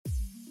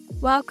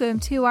Welcome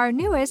to our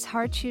newest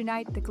Hearts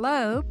Unite the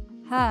Globe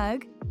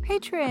Hug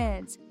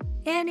patrons.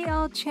 Annie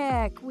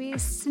Olchek, we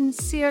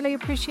sincerely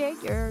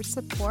appreciate your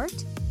support.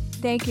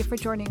 Thank you for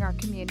joining our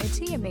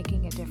community and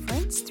making a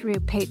difference through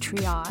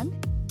Patreon.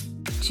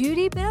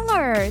 Judy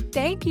Miller,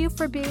 thank you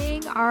for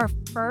being our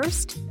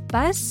first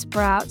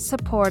Buzzsprout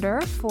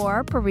supporter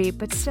for Bereaved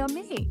But Still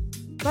Me.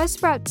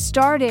 Buzzsprout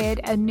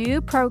started a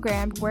new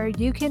program where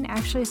you can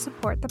actually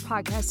support the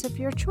podcast of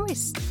your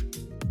choice.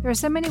 There are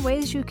so many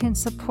ways you can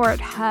support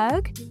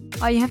HUG.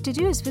 All you have to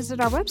do is visit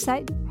our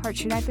website,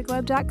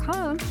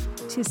 heartsunitetheglobe.com,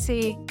 to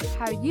see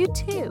how you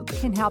too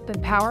can help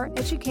empower,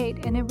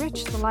 educate, and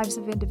enrich the lives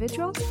of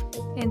individuals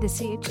in the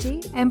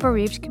CHD and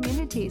bereaved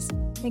communities.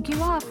 Thank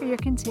you all for your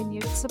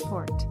continued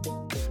support.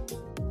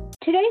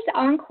 Today's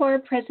encore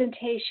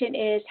presentation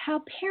is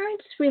how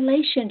parents'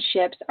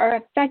 relationships are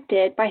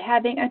affected by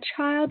having a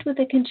child with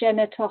a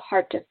congenital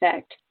heart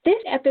defect.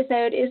 This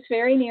episode is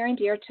very near and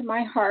dear to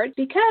my heart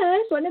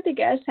because one of the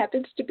guests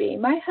happens to be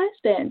my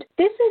husband.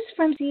 This is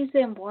from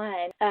season 1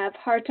 of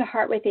Heart to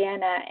Heart with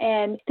Anna,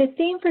 and the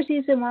theme for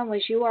season 1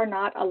 was You Are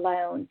Not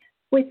Alone.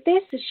 With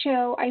this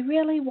show, I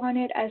really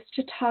wanted us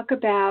to talk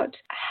about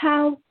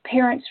how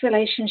parents'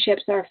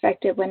 relationships are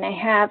affected when they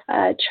have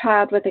a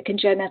child with a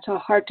congenital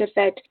heart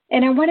defect,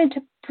 and I wanted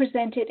to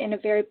present it in a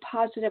very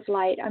positive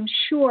light. I'm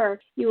sure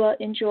you will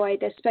enjoy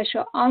this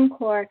special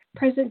encore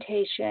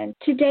presentation.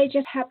 Today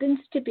just happens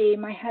to be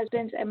my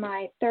husband's and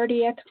my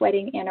 30th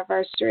wedding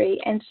anniversary,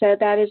 and so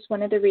that is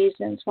one of the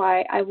reasons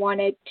why I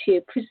wanted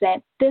to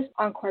present this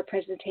encore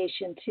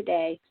presentation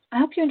today. I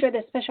hope you enjoy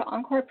this special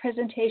encore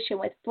presentation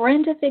with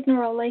Brenda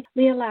Vignaroli,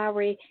 Leah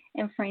Lowry,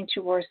 and Frank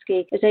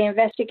Jaworski as they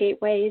investigate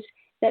ways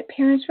that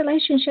parents'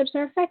 relationships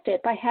are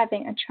affected by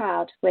having a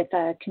child with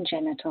a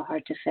congenital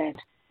heart defect.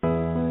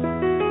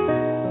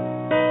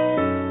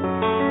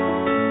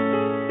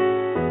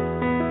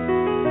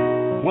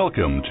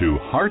 Welcome to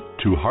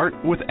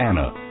Heart with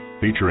Anna,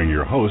 featuring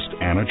your host,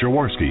 Anna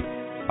Jaworski.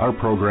 Our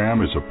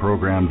program is a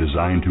program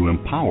designed to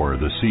empower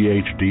the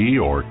CHD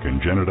or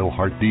congenital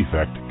heart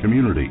defect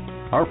community.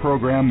 Our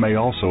program may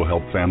also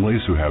help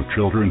families who have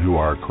children who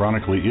are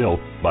chronically ill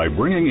by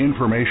bringing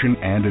information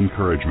and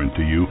encouragement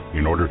to you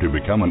in order to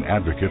become an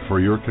advocate for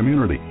your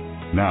community.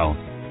 Now,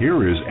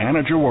 here is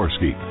Anna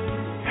Jaworski.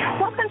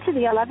 Welcome to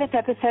the 11th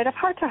episode of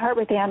Heart to Heart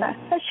with Anna,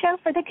 a show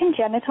for the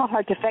congenital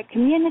heart defect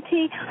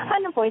community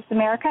on the Voice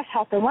America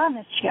Health and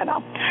Wellness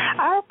channel.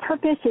 Our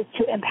purpose is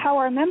to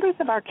empower members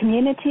of our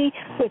community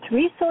with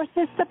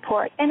resources,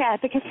 support, and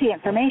advocacy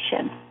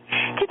information.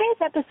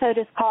 Today's episode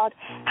is called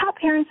How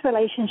Parents'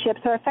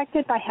 Relationships Are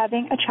Affected by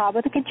Having a Child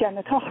with a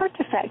Congenital Heart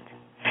Defect.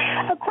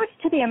 According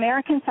to the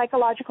American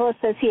Psychological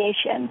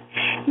Association,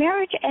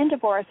 marriage and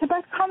divorce are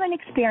both common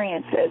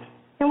experiences.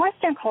 In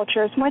Western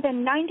cultures, more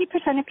than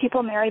 90% of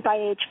people marry by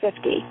age 50.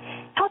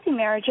 Healthy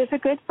marriages are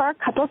good for our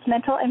couple's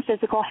mental and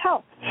physical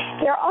health.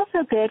 They are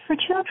also good for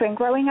children.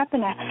 Growing up in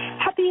a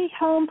happy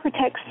home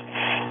protects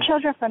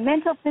children from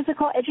mental,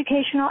 physical,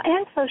 educational,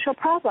 and social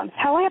problems.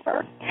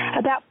 However,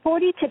 about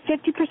 40 to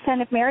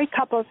 50% of married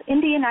couples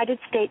in the United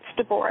States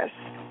divorce.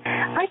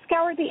 I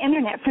scoured the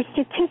internet for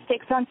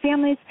statistics on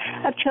families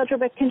of children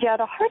with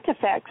congenital heart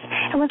defects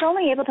and was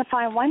only able to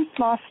find one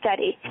small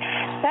study.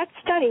 That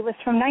study was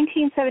from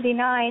 1979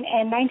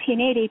 and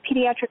 1980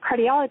 pediatric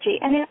cardiology,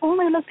 and it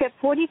only looked at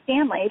 40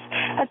 families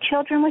of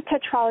children with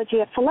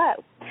tetralogy of Fallot.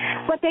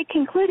 What they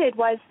concluded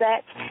was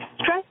that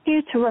stress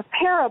due to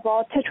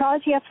repairable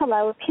tetralogy of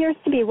Fallot appears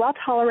to be well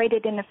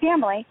tolerated in the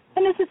family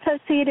and is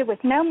associated with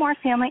no more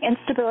family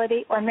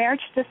instability or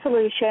marriage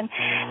dissolution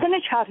than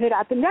a childhood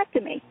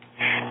appendectomy.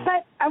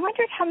 But I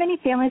wondered how many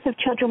families of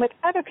children with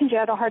other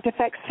congenital heart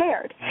defects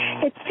fared.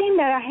 It seemed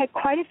that I had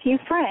quite a few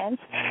friends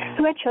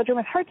who had children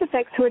with heart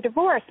defects who were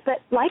divorced,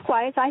 but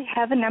likewise I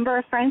have a number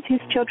of friends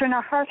whose children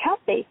are heart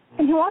healthy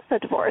and who also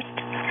divorced.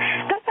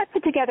 Thus, I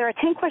put together a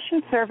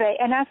 10-question survey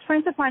and asked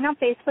friends of mine on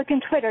Facebook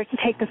and Twitter to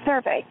take the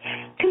survey.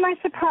 To my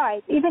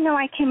surprise, even though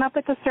I came up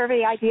with the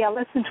survey idea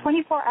less than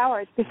 24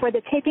 hours before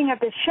the taping of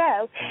this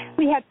show,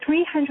 we had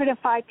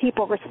 305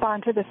 people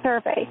respond to the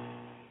survey.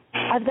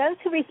 Of those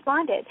who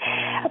responded,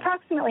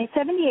 approximately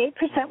 78%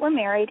 were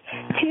married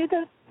to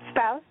the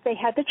spouse they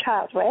had the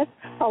child with,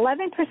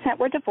 11%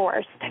 were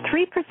divorced,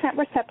 3%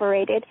 were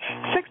separated,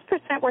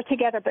 6% were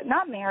together but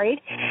not married,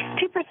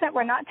 2%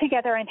 were not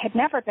together and had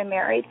never been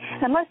married,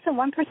 and less than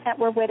 1%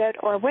 were widowed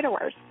or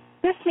widowers.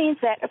 This means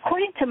that,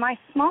 according to my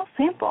small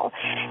sample,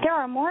 there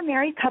are more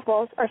married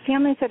couples or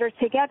families that are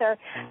together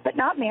but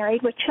not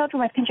married with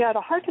children with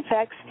congenital heart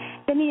defects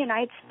than the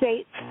United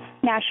States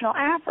national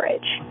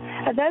average.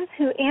 Of those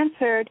who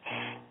answered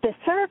the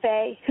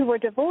survey who were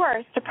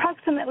divorced,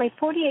 approximately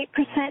 48%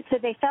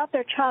 said they felt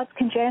their child's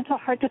congenital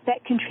heart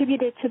defect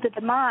contributed to the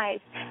demise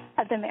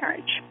of the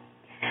marriage.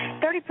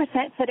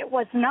 30% said it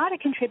was not a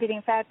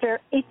contributing factor,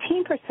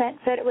 18%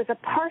 said it was a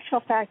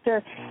partial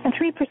factor, and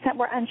 3%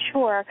 were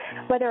unsure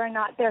whether or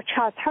not their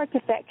child's heart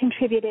defect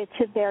contributed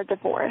to their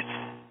divorce.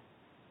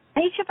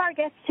 Each of our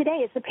guests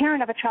today is the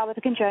parent of a child with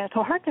a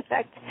congenital heart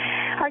defect.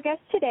 Our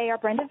guests today are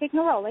Brenda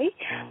Vignaroli,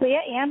 Leah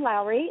Ann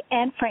Lowry,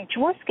 and Frank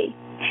Jaworski.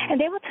 And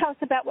they will tell us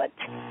about what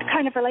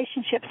kind of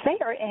relationships they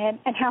are in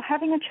and how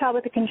having a child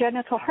with a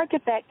congenital heart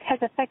defect has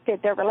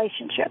affected their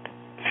relationship.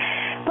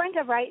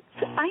 Brenda writes,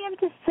 I am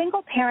the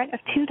single parent of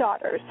two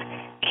daughters,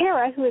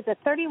 Kara, who is a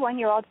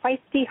 31-year-old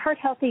feisty,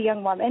 heart-healthy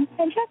young woman,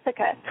 and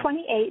Jessica,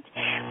 28,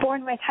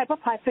 born with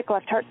hypoplastic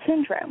left heart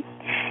syndrome.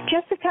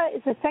 Jessica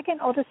is the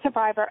second oldest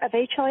survivor of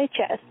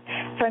HLHS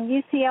from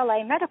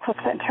UCLA Medical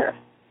Center.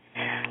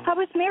 I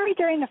was married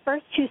during the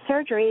first two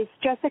surgeries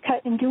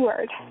Jessica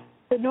endured,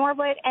 the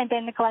Norwood and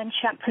then the Glenn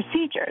Shunt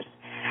procedures.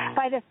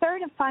 By the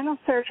third and final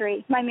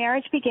surgery, my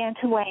marriage began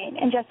to wane,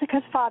 and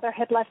Jessica's father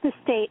had left the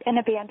state and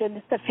abandoned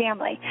the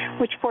family,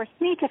 which forced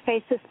me to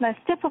face this most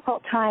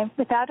difficult time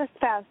without a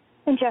spouse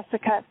and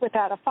Jessica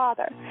without a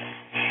father.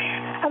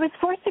 I was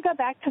forced to go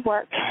back to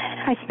work.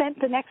 I spent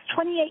the next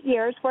 28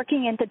 years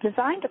working in the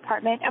design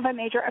department of a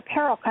major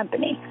apparel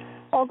company,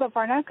 Olga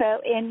Varnoko,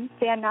 in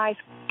Van Nuys,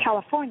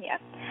 California.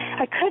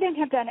 I couldn't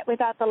have done it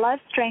without the love,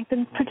 strength,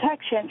 and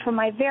protection from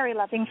my very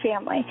loving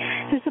family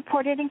who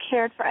supported and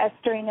cared for us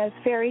during those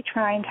very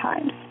trying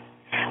times.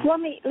 We'll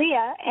meet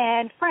Leah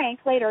and Frank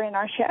later in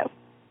our show.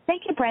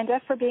 Thank you, Brenda,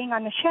 for being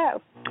on the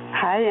show.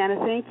 Hi, Anna.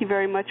 Thank you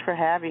very much for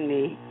having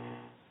me.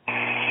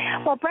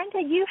 Well,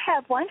 Brenda, you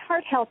have one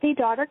heart-healthy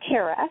daughter,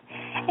 Kara,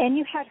 and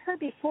you had her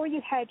before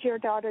you had your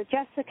daughter,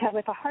 Jessica,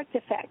 with a heart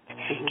defect.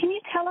 Mm-hmm. Can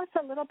you tell us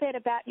a little bit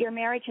about your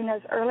marriage in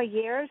those early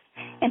years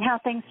and how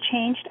things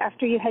changed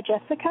after you had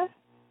Jessica?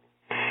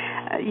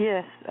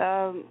 Yes.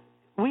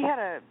 We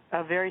had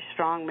a very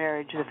strong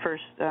marriage the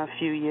first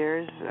few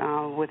years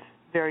with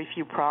very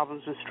few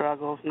problems and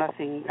struggles,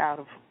 nothing out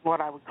of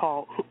what I would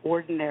call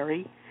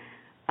ordinary.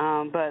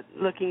 But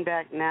looking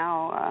back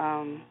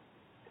now,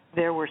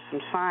 there were some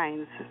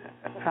signs,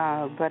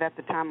 but at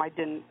the time I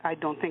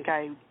don't think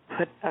I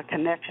put a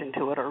connection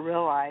to it or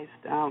realized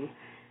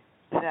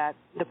that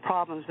the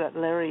problems that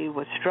Larry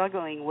was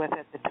struggling with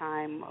at the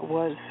time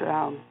was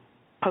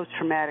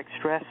post-traumatic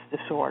stress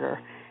disorder.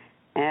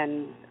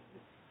 And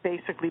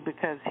basically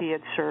because he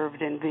had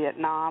served in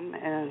Vietnam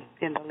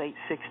in the late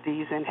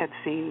 60s and had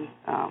seen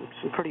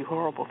some pretty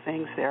horrible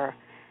things there.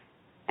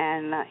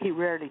 And he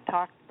rarely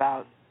talked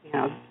about,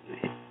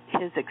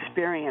 his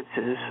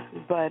experiences,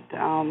 but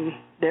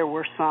there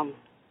were some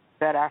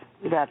that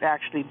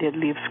actually did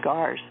leave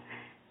scars.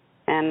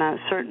 And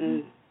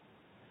certain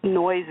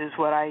noises,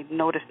 what I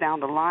noticed down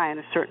the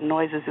line, certain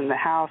noises in the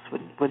house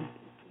would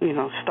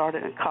start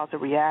and cause a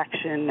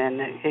reaction,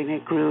 and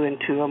it grew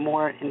into a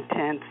more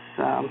intense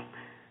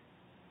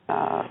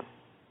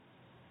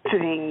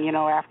thing.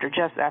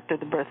 After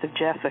the birth of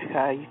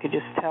Jessica, you could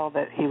just tell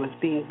that he was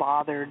being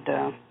bothered,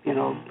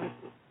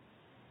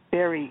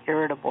 very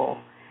irritable.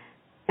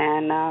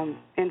 And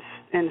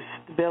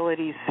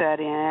instability set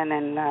in,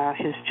 and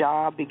his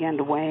job began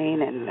to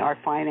wane, and our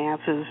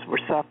finances were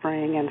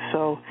suffering. And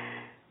so,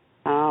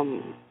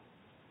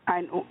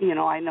 I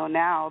know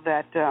now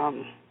that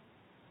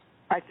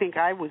I think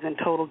I was in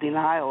total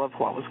denial of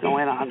what was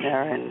going on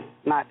there, and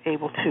not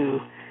able to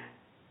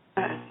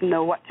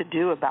know what to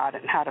do about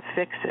it and how to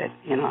fix it.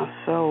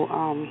 So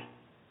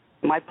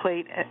my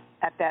plate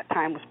at that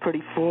time was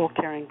pretty full,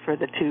 caring for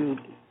the two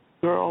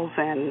girls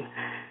and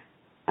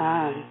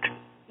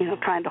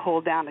trying to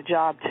hold down a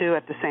job, too,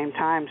 at the same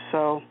time.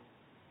 So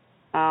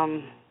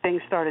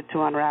things started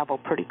to unravel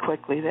pretty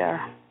quickly there.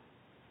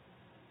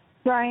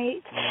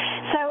 Right.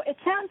 So it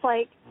sounds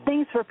like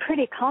things were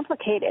pretty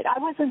complicated. I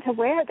wasn't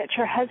aware that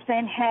your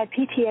husband had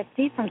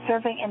PTSD from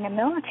serving in the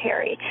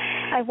military.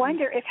 I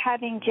wonder if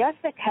having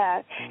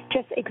Jessica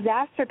just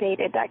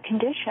exacerbated that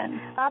condition.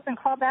 Stop and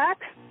call back?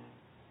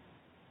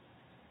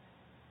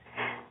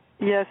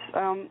 Yes,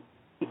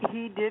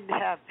 he did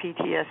have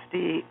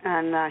PTSD,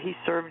 and he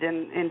served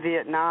in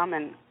Vietnam,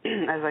 and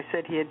as I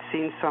said, he had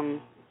seen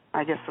some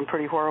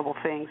pretty horrible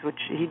things, which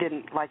he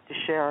didn't like to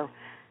share.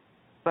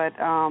 But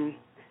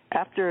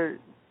after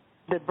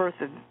the birth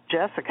of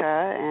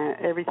Jessica,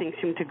 everything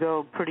seemed to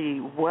go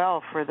pretty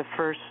well for the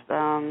first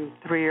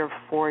 3 or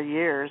 4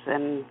 years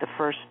and the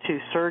first 2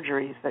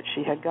 surgeries that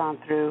she had gone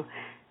through.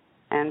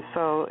 And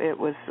so it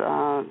was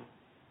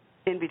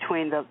in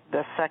between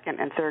the second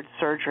and third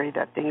surgery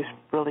that things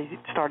really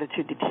started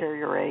to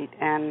deteriorate,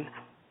 and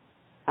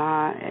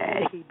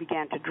he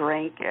began to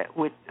drink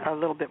with a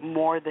little bit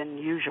more than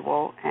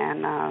usual,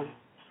 and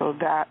so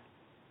that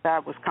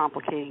was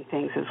complicating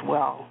things as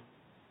well.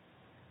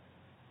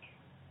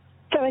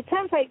 So it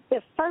sounds like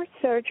the first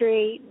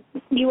surgery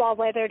you all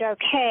weathered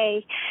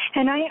okay,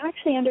 and I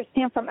actually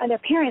understand from other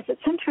parents that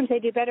sometimes they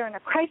do better in a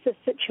crisis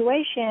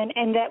situation,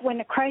 and that when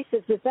the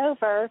crisis is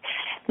over,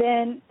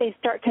 then they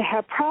start to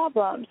have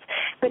problems.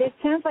 But it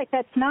sounds like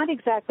that's not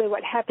exactly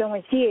what happened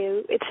with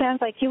you. It sounds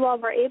like you all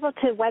were able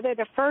to weather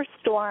the first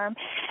storm,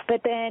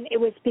 but then it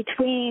was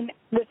between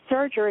the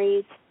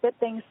surgeries that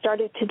things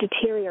started to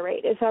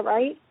deteriorate. Is that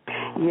right?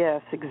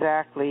 Yes,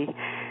 exactly.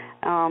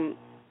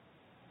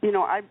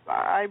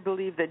 I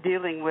believe that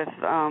dealing with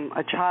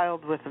a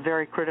child with a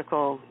very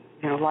critical,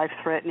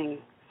 life-threatening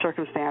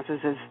circumstances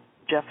as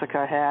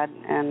Jessica had,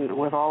 and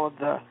with all of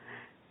the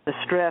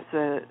stress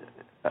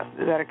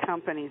that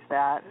accompanies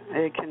that,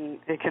 it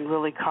can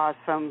really cause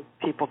some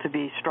people to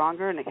be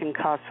stronger, and it can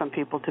cause some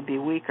people to be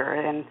weaker.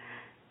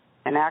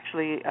 And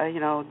actually,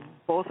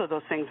 both of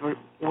those things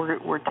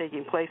were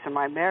taking place in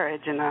my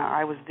marriage, and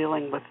I was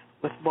dealing with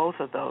both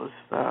of those,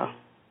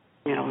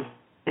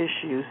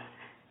 issues.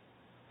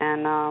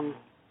 And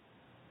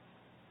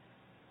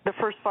the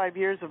first 5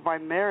 years of my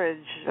marriage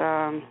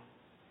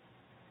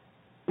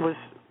was,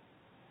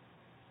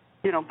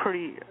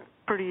 pretty.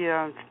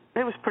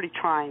 It was pretty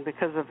trying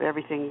because of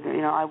everything.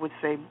 I would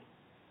say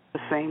the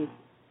same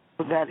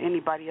that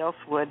anybody else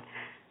would,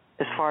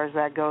 as far as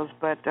that goes.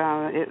 But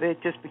it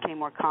just became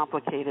more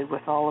complicated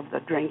with all of the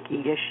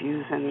drinking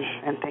issues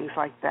and things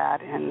like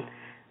that, and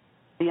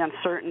the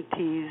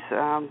uncertainties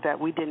that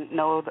we didn't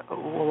know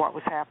what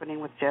was happening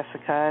with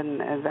Jessica,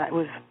 and that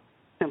was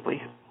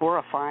simply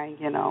horrifying.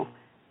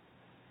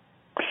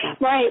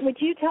 Right. Would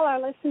you tell our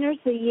listeners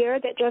the year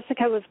that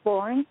Jessica was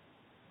born?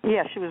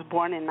 Yeah, she was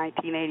born in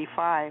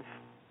 1985.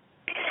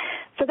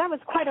 So that was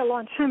quite a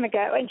long time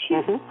ago, and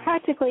she's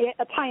practically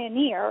a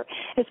pioneer,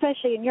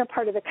 especially in your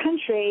part of the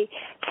country,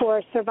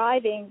 for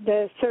surviving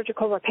the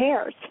surgical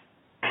repairs.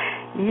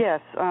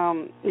 Yes.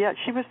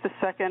 She was the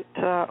second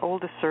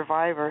oldest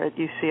survivor at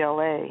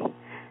UCLA.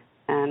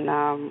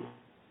 And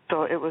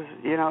so it was,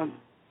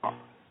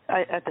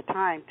 at the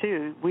time,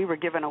 too, we were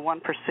given a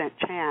 1%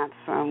 chance.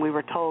 We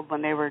were told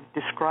when they were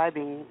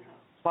describing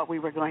what we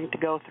were going to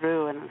go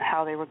through and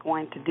how they were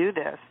going to do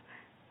this,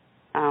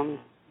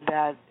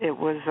 that it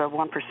was a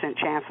 1%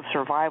 chance of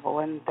survival,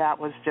 and that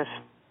was just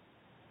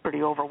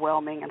pretty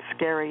overwhelming and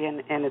scary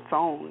in its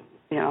own,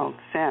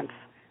 sense.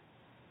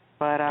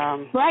 But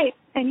right,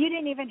 and you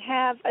didn't even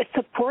have a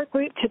support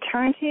group to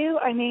turn to.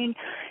 I mean,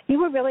 you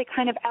were really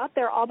kind of out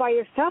there all by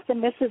yourself,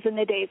 and this was in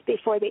the days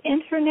before the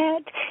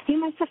Internet. You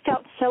must have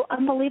felt so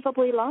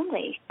unbelievably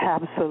lonely.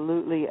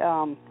 Absolutely.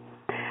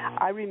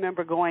 I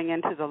remember going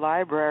into the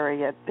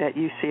library at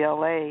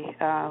UCLA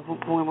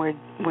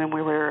when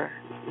we were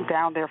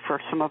down there for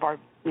some of our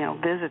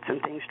visits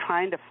and things,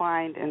 trying to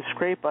find and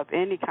scrape up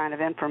any kind of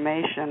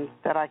information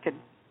that I could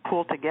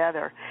pull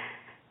together.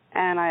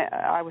 And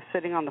I was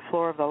sitting on the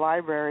floor of the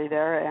library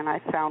there, and I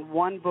found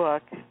one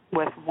book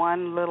with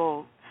one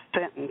little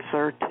sentence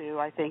or two,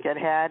 I think it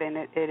had, and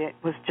it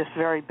was just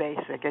very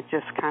basic. It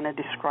just kind of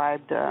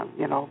described, the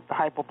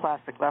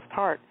hypoplastic left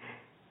heart,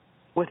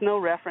 with no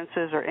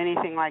references or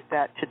anything like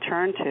that to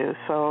turn to.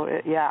 So,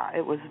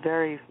 it was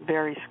very,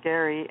 very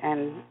scary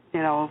and,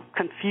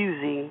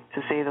 confusing,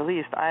 to say the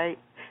least.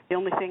 The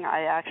only thing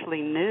I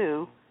actually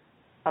knew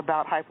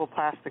about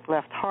hypoplastic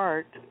left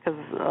heart, because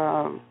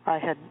I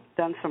had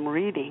done some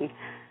reading,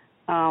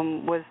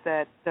 was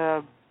that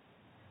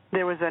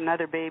there was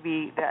another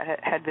baby that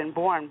had been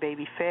born,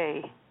 baby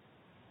Faye,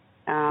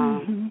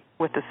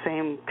 with the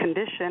same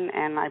condition,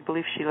 and I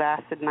believe she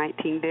lasted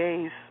 19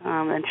 days,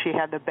 and she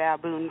had the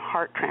baboon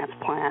heart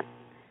transplant.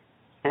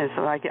 And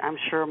so I'm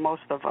sure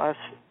most of us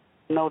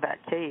know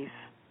that case.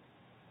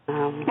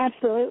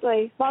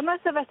 Absolutely. Well,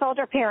 most of us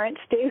older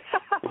parents do.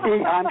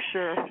 I'm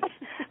sure.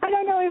 I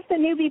don't know if the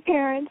newbie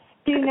parents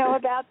do know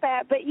about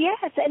that, but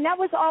yes, and that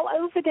was all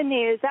over the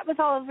news. That was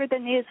all over the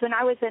news when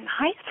I was in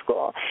high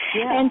school.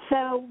 Yeah. And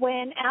so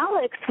when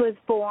Alex was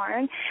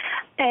born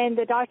and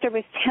the doctor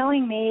was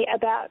telling me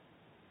about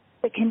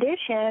the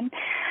condition,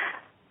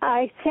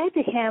 I said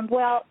to him,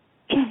 well,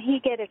 can he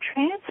get a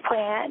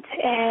transplant?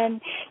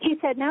 And he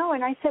said no.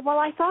 And I said, well,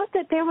 I thought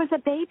that there was a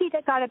baby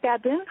that got a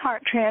baboon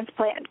heart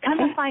transplant. Come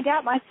to find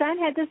out, my son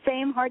had the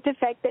same heart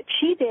defect that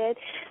she did,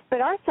 but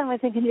our son was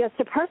in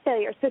congestive heart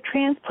failure, so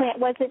transplant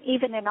wasn't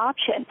even an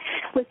option.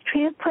 Was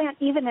transplant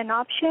even an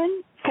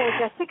option for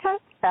Jessica?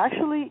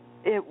 Actually,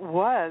 it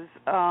was.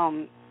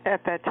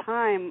 At that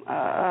time,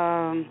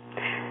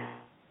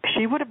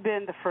 she would have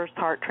been the first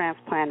heart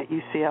transplant at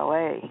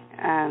UCLA,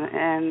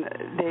 and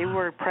they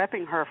were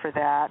prepping her for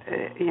that.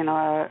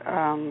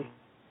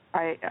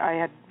 I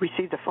had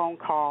received a phone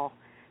call,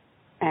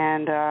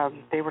 and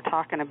they were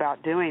talking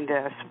about doing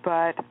this.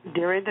 But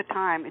during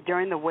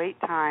the wait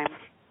time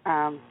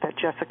that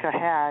Jessica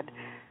had,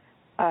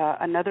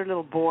 another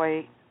little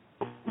boy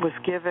was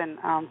given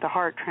the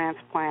heart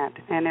transplant,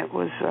 and it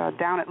was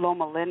down at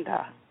Loma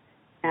Linda,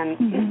 and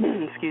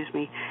excuse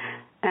me,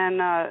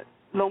 and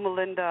Loma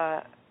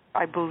Linda.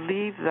 I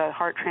believe the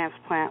heart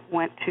transplant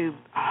went to,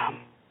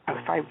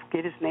 if I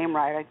get his name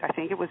right, I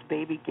think it was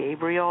baby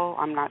Gabriel.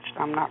 I'm not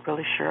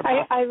really sure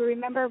about. I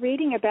remember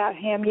reading about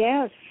him.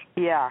 Yes.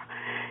 Yeah,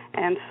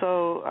 and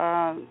so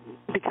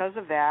because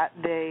of that,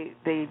 they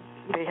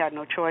had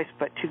no choice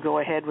but to go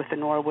ahead with the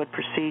Norwood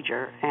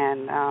procedure,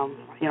 and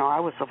I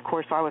was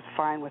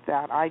fine with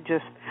that.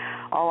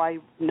 All I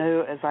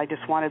knew is I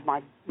just wanted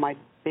my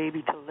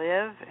baby to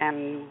live,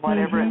 and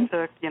whatever it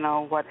took,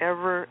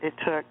 whatever it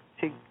took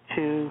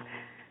to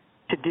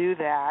do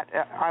that,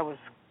 I was,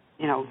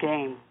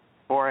 game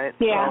for it.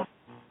 Yeah.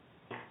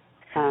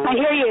 So, I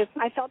hear you.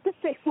 I felt the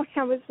same way.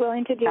 I was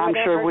willing to do I'm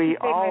whatever. sure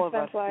all of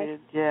us did.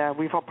 Yeah,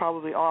 we've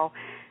probably all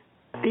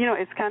You know,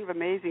 it's kind of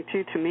amazing,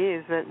 too, to me,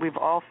 is that we've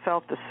all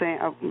felt the same.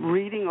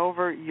 Reading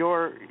over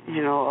your,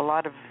 you know, a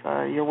lot of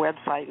your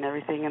website and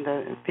everything, and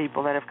the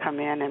people that have come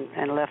in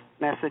and left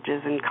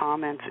messages and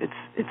comments,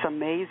 it's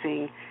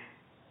amazing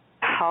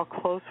how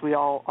close we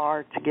all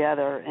are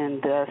together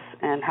in this,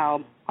 and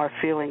how our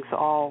feelings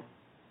all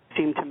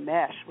seem to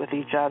mesh with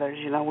each other.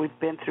 You know, we've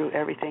been through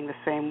everything the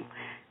same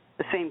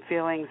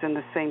feelings and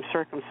the same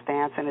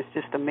circumstance, and it's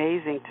just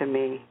amazing to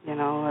me, you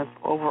know,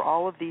 over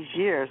all of these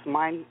years,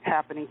 mine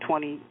happening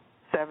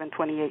 27,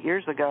 28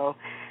 years ago,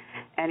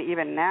 and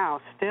even now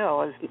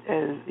still, as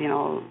you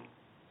know,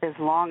 as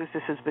long as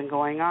this has been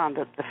going on,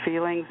 the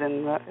feelings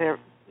and the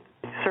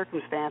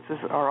circumstances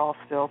are all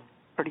still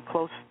pretty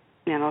close,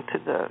 you know, to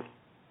the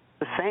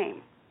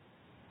same.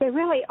 They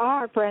really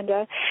are,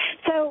 Brenda.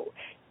 So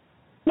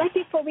right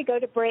before we go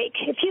to break,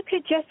 if you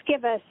could just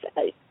give us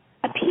a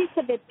piece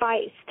of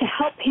advice to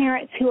help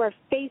parents who are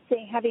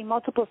facing having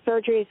multiple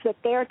surgeries with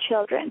their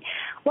children,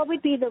 what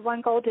would be the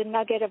one golden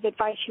nugget of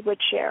advice you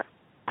would share?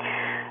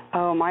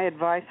 Oh, my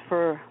advice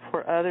for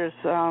others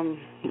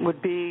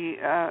would be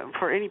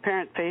for any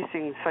parent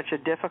facing such a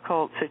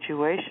difficult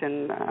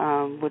situation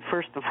would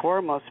first and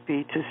foremost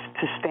be to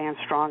stand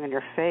strong in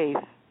your faith.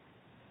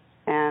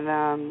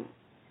 And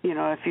you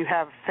know, if you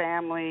have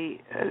family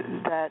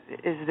that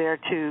is there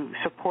to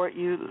support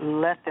you,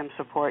 let them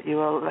support you.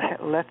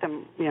 Let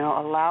them, you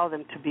know, allow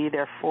them to be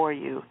there for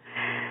you.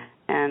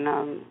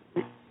 And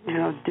you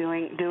know,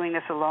 doing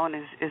this alone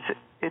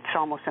it's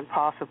almost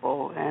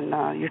impossible.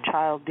 And your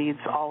child needs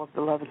all of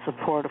the love and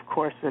support, of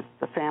course, that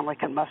the family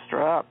can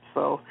muster up.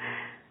 So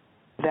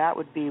that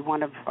would be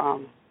one of,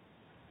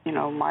 you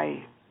know,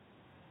 my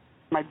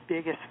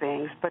biggest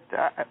things. But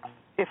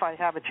if I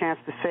have a chance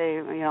to say,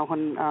 you know,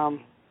 when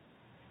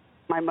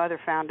my mother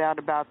found out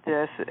about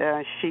this,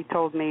 she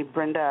told me,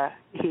 Brenda,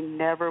 he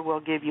never will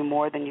give you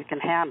more than you can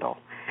handle.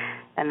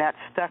 And that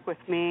stuck with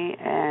me,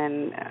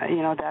 and,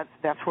 you know,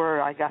 that's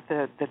where I got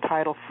the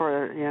title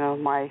for, you know,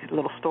 my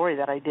little story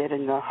that I did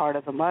in The Heart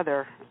of a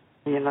Mother,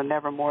 you know,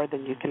 never more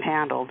than you can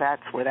handle.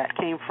 That's where that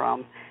came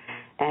from.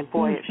 And,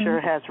 boy, it sure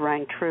has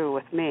rang true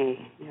with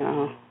me, you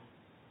know.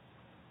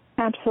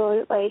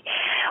 Absolutely.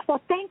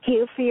 Well, thank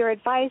you for your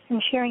advice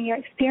and sharing your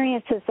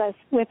experiences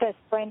with us,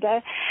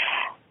 Brenda.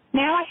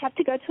 Now I have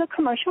to go to a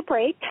commercial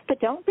break, but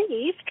don't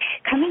leave.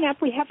 Coming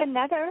up, we have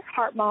another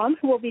heart mom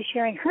who will be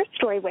sharing her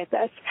story with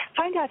us.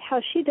 Find out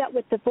how she dealt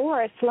with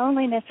divorce,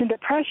 loneliness, and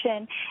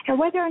depression, and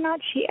whether or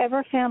not she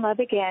ever found love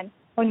again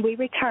when we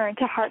return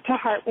to Heart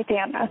with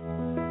Anna.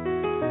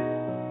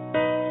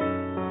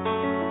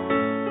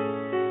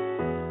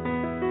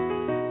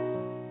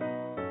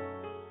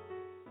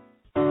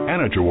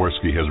 Anna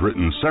Jaworski has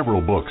written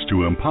several books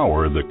to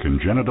empower the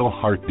congenital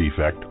heart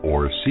defect,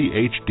 or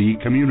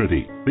CHD,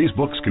 community. These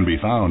books can be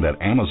found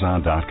at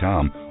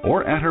Amazon.com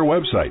or at her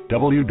website,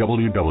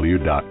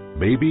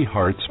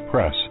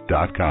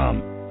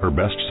 www.babyheartspress.com. Her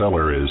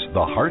bestseller is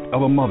The Heart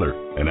of a Mother,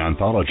 an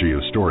anthology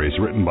of stories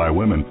written by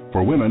women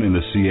for women in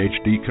the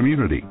CHD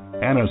community.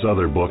 Anna's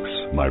other books,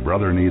 My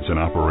Brother Needs an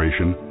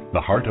Operation,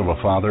 The Heart of a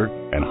Father,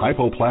 and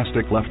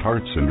Hypoplastic Left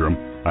Heart Syndrome,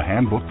 a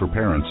handbook for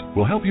parents,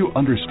 will help you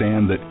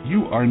understand that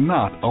you are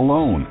not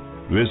alone.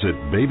 Visit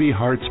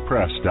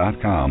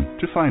babyheartspress.com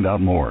to find out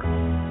more.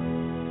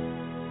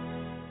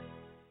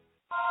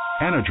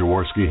 Anna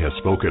Jaworski has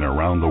spoken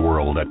around the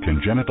world at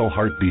congenital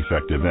heart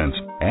defect events,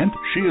 and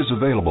she is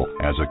available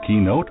as a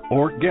keynote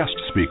or guest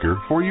speaker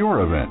for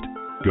your event.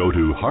 Go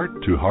to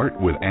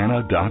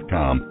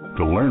hearttoheartwithanna.com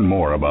to learn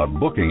more about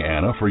booking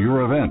Anna for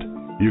your event.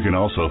 You can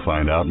also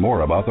find out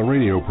more about the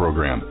radio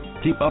program,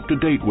 keep up to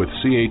date with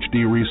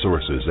CHD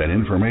resources and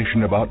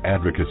information about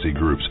advocacy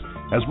groups,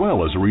 as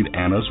well as read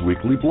Anna's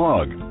weekly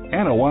blog.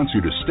 Anna wants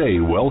you to stay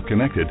well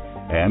connected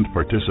and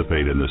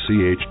participate in the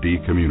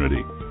CHD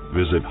community.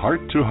 Visit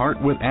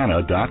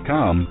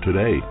hearttoheartwithanna.com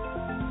today.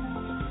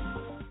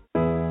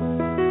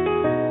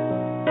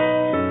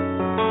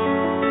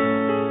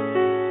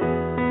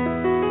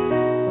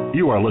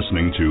 You are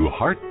listening to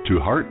Heart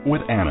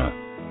with Anna.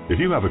 If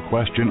you have a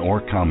question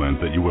or comment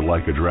that you would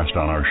like addressed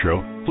on our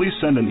show, please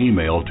send an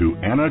email to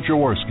Anna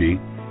Jaworski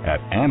at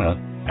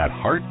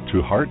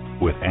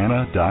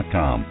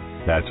anna@hearttoheartwithanna.com.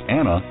 That's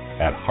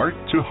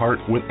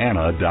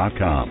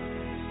Anna@hearttoheartwithanna.com.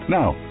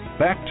 Now,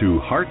 back to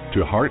Heart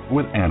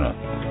with Anna.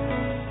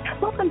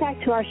 Welcome back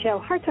to our show,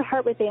 Heart to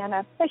Heart with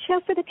Anna, a show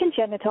for the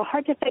congenital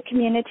heart defect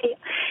community.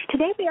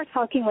 Today we are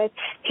talking with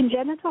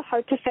congenital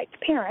heart defect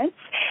parents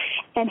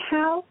and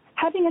how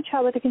having a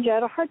child with a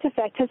congenital heart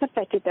defect has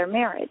affected their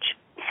marriage.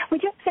 We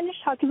just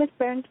finished talking with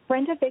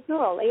Brenda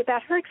Vignaroli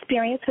about her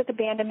experience with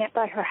abandonment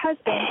by her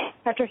husband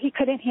after he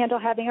couldn't handle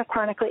having a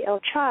chronically ill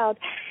child,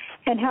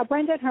 and how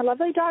Brenda and her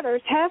lovely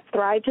daughters have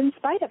thrived in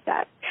spite of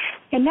that.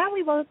 And now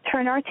we will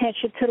turn our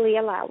attention to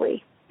Leah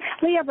Lowry.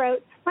 Leah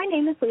wrote, "My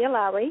name is Leah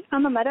Lowry.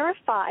 I'm a mother of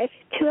 5,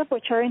 2 of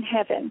which are in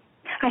heaven.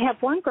 I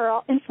have 1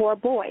 girl and 4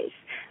 boys.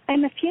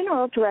 I'm a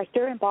funeral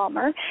director in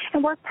Balmer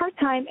and work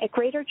part-time at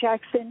Greater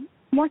Jackson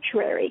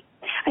Mortuary.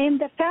 I am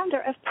the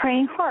founder of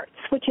Praying Hearts,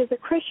 which is a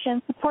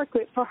Christian support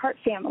group for heart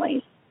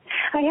families.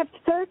 I have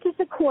served as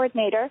a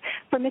coordinator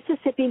for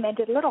Mississippi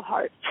Mended Little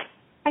Hearts.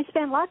 I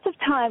spend lots of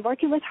time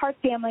working with heart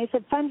families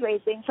and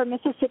fundraising for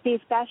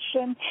Mississippi's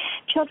Bastion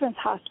Children's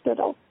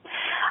Hospital.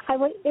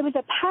 It was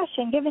a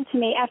passion given to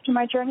me after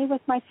my journey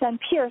with my son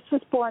Pierce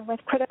was born with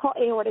critical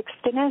aortic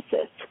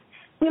stenosis.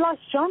 We lost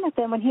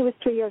Jonathan when he was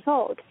 3 years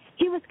old.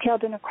 He was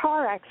killed in a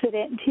car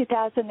accident in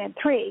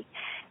 2003.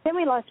 Then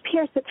we lost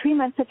Pierce at 3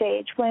 months of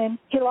age when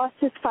he lost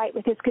his fight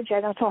with his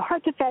congenital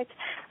heart defect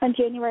on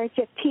January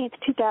 15,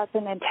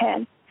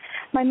 2010.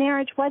 My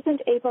marriage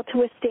wasn't able to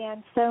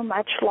withstand so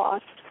much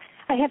loss.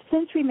 I have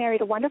since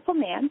remarried a wonderful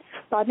man,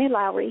 Rodney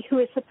Lowry, who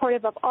is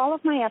supportive of all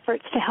of my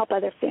efforts to help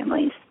other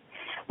families.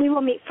 We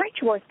will meet Frank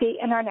Jaworski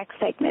in our next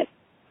segment.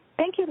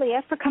 Thank you,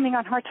 Leah, for coming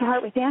on Heart to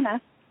Heart with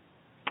Anna.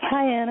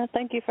 Hi, Anna.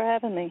 Thank you for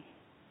having me.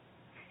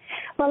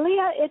 Well,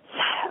 Leah, it's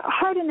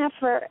hard enough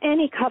for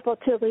any couple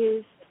to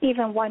lose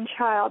even one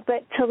child,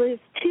 but to lose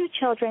 2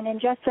 children in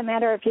just a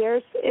matter of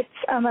years, it's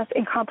almost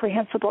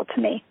incomprehensible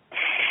to me.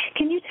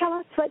 Can you tell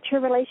us what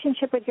your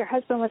relationship with your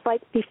husband was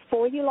like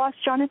before you lost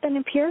Jonathan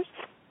and Pierce?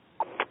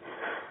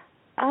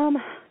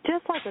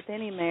 Just like with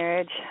any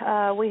marriage,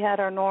 we had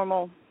our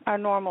normal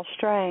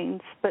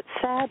strains, but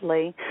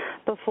sadly,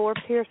 before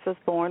Pierce was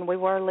born, we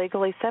were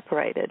legally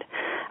separated.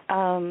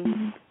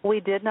 We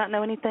did not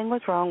know anything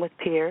was wrong with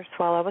Pierce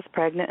while I was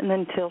pregnant, and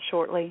until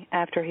shortly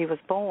after he was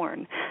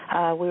born,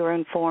 we were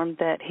informed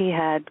that he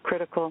had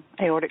critical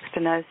aortic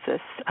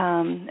stenosis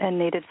and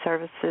needed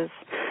services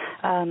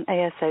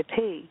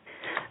ASAP.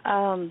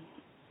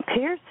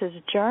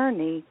 Pierce's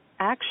journey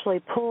actually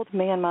pulled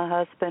me and my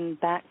husband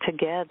back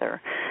together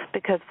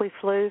because we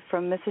flew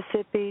from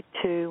Mississippi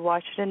to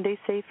Washington,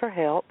 D.C. for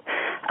help,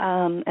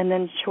 and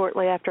then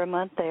shortly after a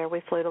month there,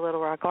 we flew to Little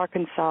Rock,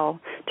 Arkansas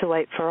to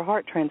wait for a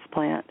heart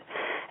transplant.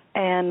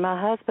 And my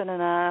husband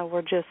and I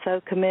were just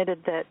so committed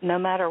that no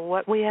matter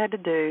what we had to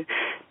do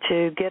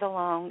to get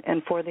along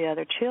and for the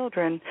other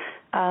children,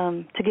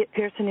 to get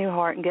Pierce a new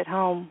heart and get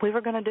home, we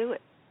were going to do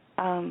it.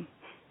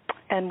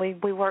 And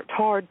we worked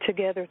hard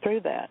together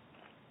through that.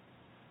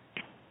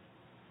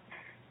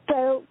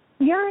 So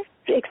your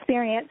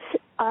experience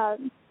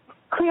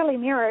clearly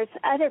mirrors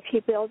other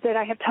people that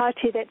I have talked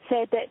to that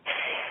said that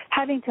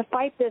having to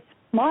fight this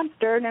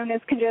monster known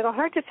as congenital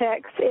heart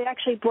defects, it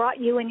actually brought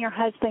you and your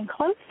husband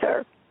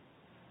closer.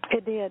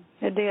 It did.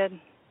 But then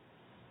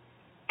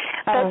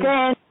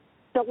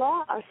the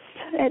loss,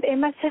 it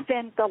must have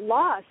been the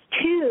loss,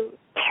 2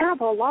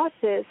 terrible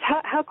losses.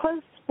 How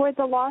close were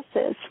the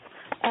losses?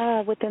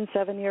 Within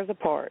 7 years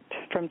apart,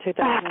 from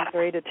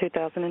 2003 to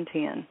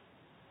 2010.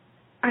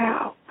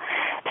 Wow.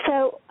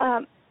 So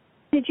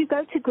did you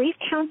go to grief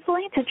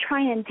counseling to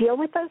try and deal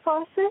with those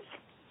losses?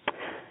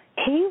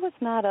 He was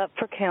not up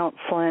for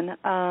counseling.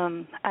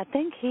 I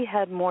think he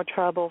had more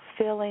trouble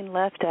feeling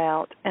left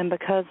out, and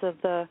because of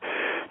the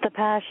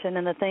passion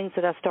and the things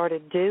that I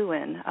started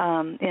doing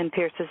in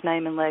Pierce's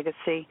name and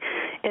legacy,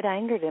 it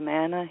angered him,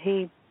 Anna.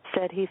 He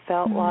said he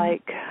felt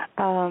like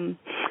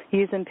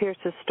using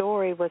Pierce's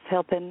story was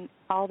helping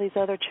all these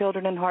other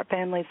children and heart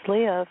families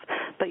live,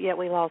 but yet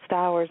we lost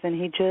ours, and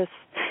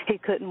he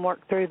couldn't work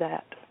through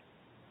that.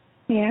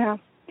 Yeah.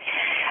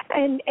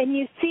 And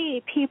you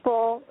see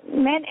people,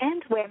 men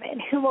and women,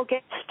 who will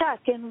get stuck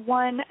in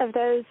one of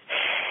those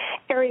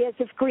areas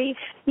of grief,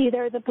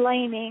 either the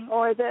blaming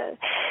or the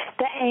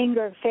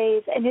anger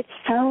phase, and it's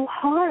so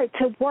hard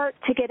to work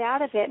to get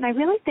out of it. And I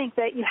really think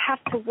that you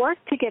have to work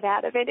to get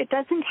out of it. It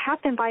doesn't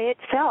happen by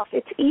itself.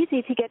 It's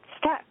easy to get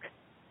stuck.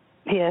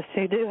 Yes,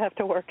 you do have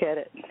to work at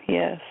it,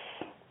 yes.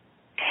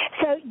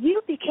 So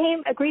you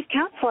became a grief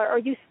counselor, or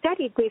you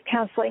studied grief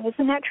counseling.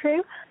 Isn't that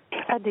true?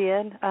 I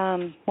did.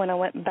 When I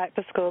went back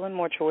to school in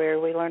mortuary,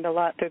 we learned a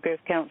lot through grief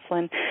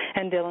counseling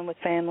and dealing with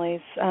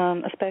families,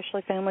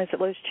 especially families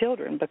that lose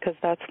children, because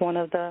that's one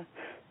of the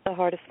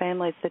hardest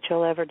families that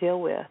you'll ever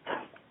deal with.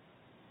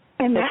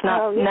 And it's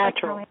not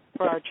natural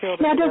for our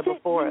children to live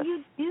before us.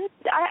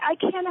 I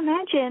can't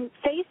imagine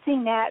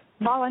facing that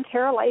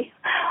voluntarily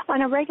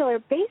on a regular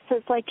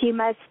basis like you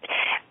must.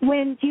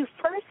 When you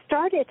first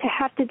started to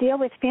have to deal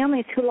with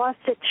families who lost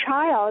a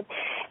child,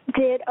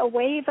 did a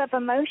wave of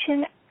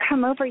emotion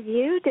come over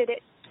you? Did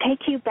it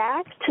take you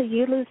back to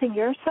you losing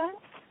your son?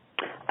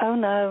 Oh,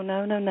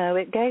 no.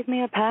 It gave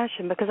me a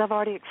passion because I've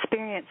already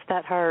experienced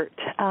that hurt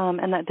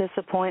and that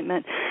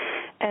disappointment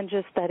and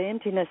just that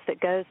emptiness that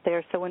goes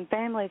there. So when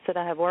families that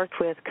I have worked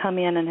with come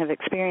in and have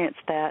experienced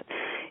that,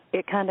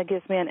 it kind of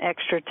gives me an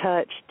extra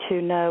touch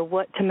to know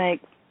what to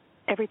make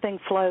everything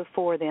flow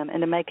for them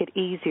and to make it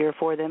easier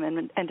for them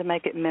and to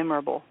make it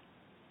memorable.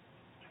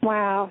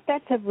 Wow,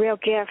 that's a real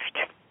gift.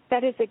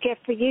 That is a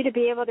gift for you to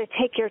be able to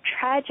take your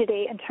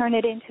tragedy and turn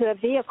it into a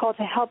vehicle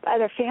to help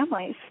other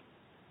families.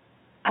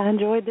 I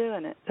enjoy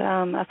doing it.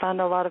 I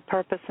find a lot of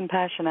purpose and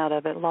passion out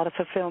of it, a lot of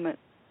fulfillment.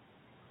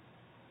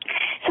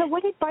 So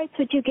what advice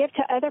would you give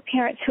to other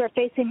parents who are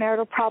facing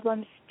marital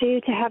problems due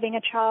to having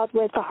a child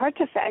with a heart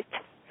defect?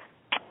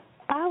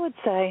 I would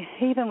say,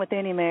 even with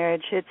any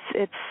marriage,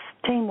 it's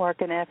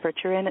teamwork and effort.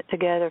 You're in it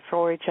together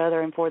for each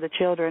other and for the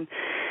children.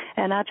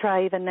 And I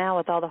try even now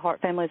with all the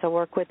heart families I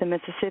work with in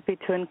Mississippi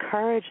to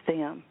encourage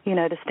them,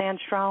 to stand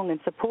strong and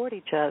support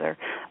each other,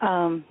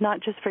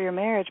 not just for your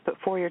marriage but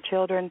for your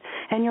children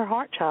and your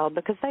heart child,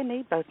 because they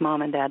need both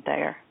mom and dad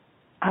there.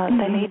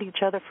 They need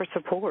each other for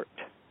support.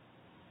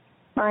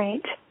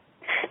 Right.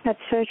 That's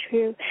so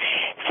true.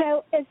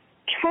 So as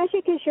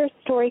tragic as your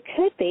story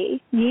could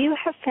be, you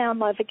have found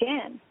love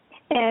again.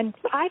 And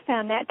I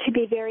found that to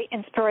be very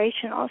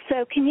inspirational.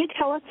 So can you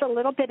tell us a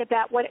little bit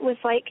about what it was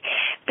like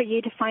for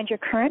you to find your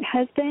current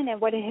husband and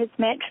what it has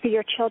meant for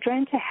your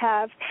children to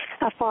have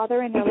a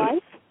father in their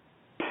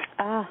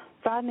life?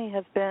 Rodney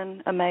has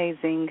been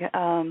amazing.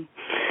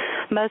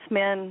 Most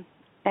men,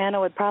 Anna,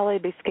 would probably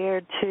be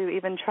scared to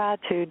even try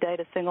to date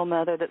a single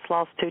mother that's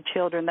lost 2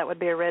 children. That would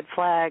be a red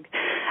flag.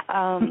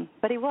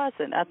 But he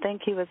wasn't. I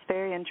think he was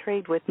very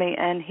intrigued with me,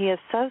 and he is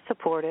so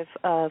supportive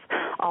of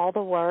all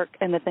the work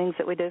and the things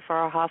that we do for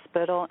our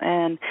hospital,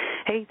 and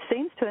he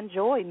seems to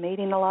enjoy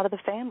meeting a lot of the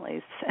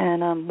families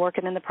and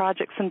working in the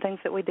projects and things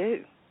that we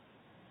do.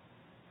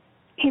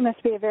 He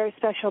must be a very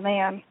special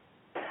man.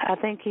 I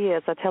think he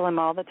is. I tell him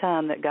all the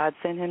time that God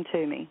sent him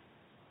to me.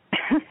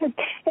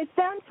 It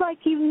sounds like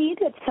you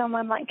needed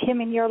someone like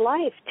him in your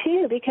life,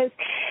 too, because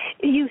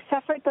you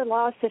suffered the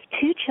loss of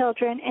 2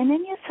 children, and then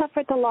you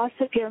suffered the loss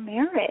of your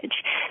marriage.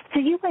 So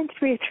you went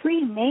through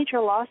 3 major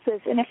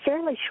losses in a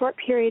fairly short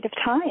period of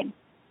time.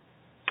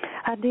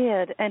 I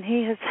did, and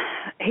he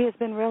has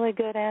been really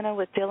good, Anna,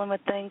 with dealing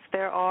with things.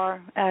 There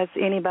are, as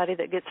anybody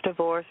that gets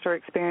divorced or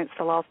experienced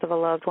the loss of a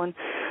loved one,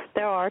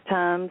 there are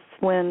times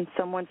when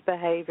someone's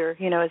behavior,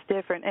 is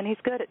different, and he's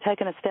good at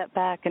taking a step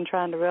back and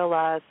trying to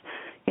realize,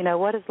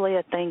 what is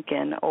Leah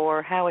thinking,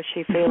 or how is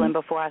she feeling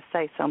before I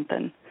say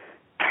something.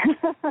 And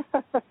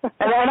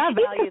I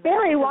value He's a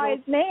very wise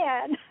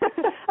man.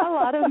 A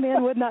lot of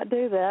men would not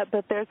do that,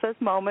 but there's those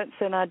moments,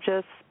 and I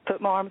just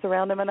put my arms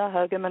around him and I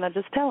hug him and I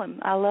just tell him,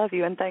 I love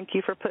you and thank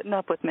you for putting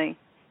up with me.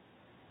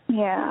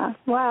 Yeah.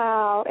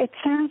 Wow. It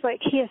sounds like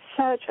he is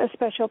such a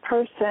special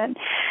person.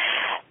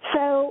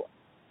 So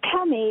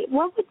tell me,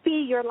 what would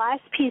be your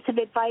last piece of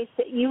advice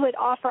that you would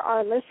offer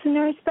our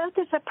listeners, both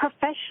as a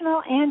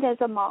professional and as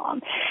a mom?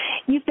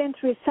 You've been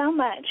through so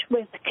much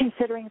with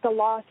considering the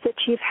loss that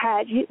you've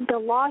had, the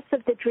loss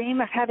of the dream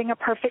of having a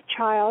perfect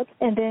child,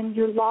 and then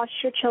you lost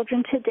your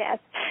children to death,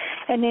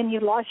 and then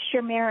you lost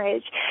your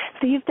marriage.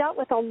 So you've dealt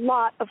with a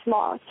lot of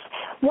loss.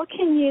 What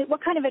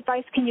kind of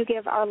advice can you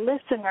give our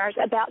listeners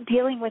about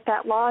dealing with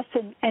that loss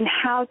and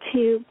how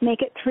to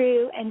make it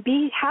through and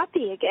be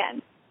happy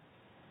again?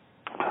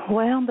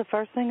 Well, the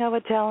first thing I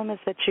would tell them is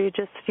that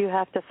you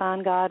have to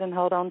find God and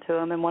hold on to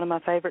Him. And one of my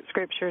favorite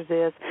scriptures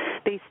is,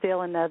 "Be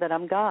still and know that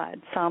I'm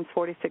God," Psalms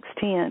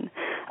 46:10.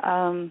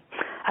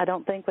 I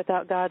don't think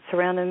without God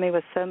surrounding me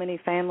with so many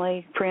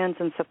family, friends,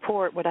 and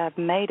support would I have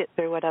made it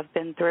through what I've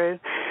been through.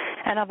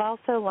 And I've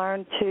also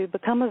learned to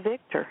become a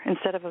victor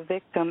instead of a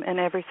victim in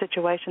every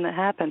situation that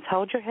happens.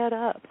 Hold your head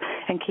up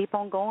and keep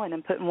on going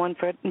and putting one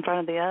foot in front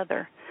of the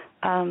other.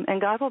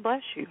 And God will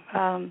bless you.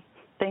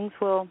 Things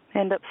will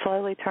end up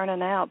slowly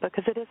turning out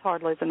because it is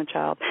hard losing a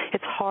child.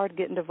 It's hard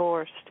getting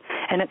divorced,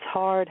 and it's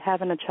hard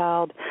having a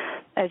child,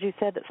 as you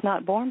said, that's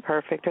not born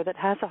perfect or that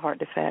has a heart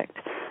defect.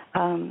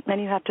 And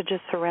you have to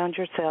just surround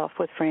yourself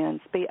with friends.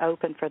 Be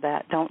open for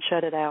that. Don't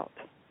shut it out.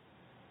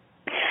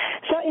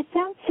 So it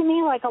sounds to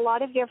me like a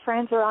lot of your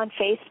friends are on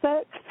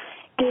Facebook.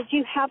 Did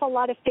you have a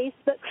lot of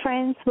Facebook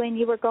friends when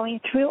you were going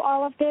through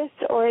all of this,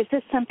 or is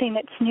this something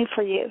that's new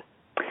for you?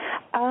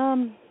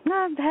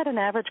 I've had an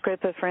average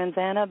group of friends,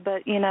 Anna,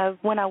 but,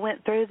 when I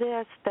went through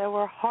this, there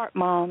were heart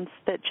moms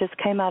that just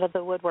came out of the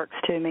woodworks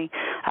to me.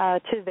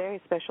 2 very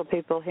special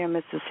people here in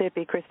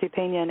Mississippi, Christy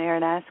Pena and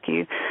Erin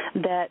Askew,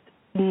 that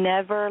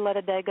never let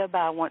a day go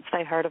by once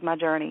they heard of my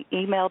journey,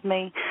 emailed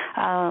me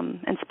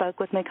and spoke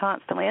with me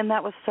constantly. And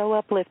that was so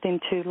uplifting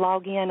to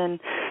log in and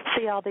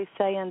see all these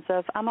sayings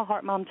of, I'm a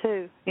heart mom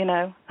too,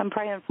 I'm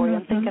praying for you,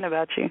 I'm thinking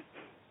about you.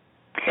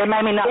 It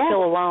made me not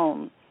feel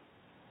alone.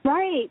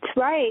 Right.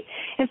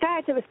 In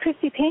fact, it was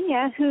Christy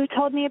Pena who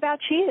told me about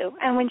you.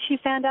 And when she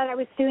found out I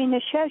was doing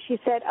this show, she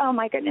said, oh,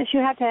 my goodness, you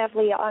have to have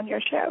Leah on your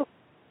show.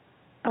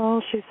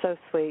 Oh, she's so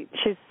sweet.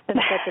 She's been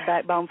such a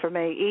backbone for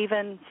me.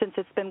 Even since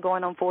it's been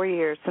going on 4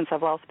 years since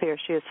I've lost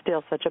Pierce, she is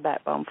still such a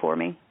backbone for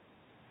me.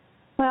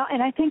 Well,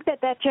 and I think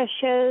that just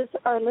shows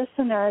our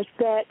listeners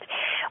that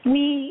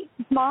we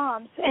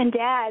moms and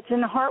dads in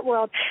the heart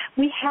world,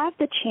 we have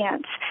the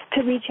chance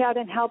to reach out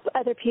and help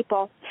other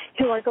people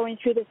who are going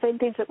through the same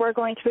things that we're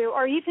going through,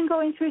 or even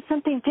going through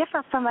something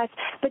different from us.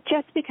 But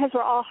just because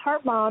we're all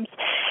heart moms,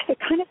 it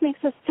kind of makes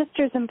us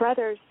sisters and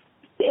brothers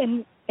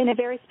in a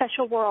very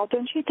special world,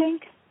 don't you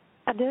think?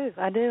 I do,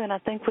 and I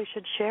think we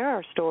should share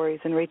our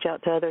stories and reach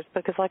out to others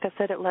because, like I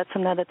said, it lets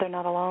them know that they're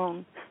not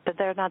alone, that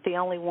they're not the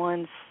only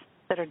ones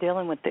that are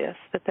dealing with this,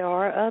 that there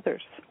are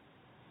others.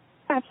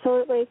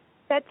 Absolutely.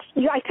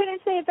 I couldn't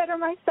say it better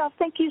myself.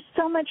 Thank you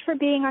so much for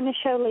being on the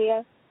show,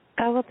 Leah.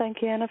 Oh, well, thank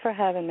you, Anna, for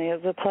having me.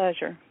 It was a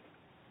pleasure.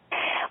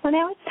 Well,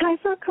 now it's time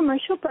for a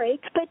commercial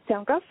break, but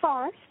don't go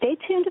far. Stay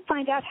tuned to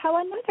find out how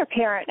another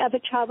parent of a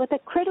child with a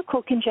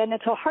critical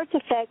congenital heart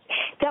defect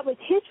dealt with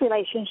his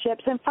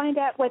relationships and find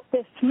out what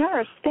this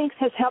nurse thinks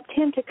has helped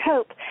him to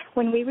cope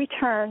when we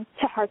return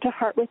to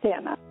Heart with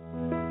Anna.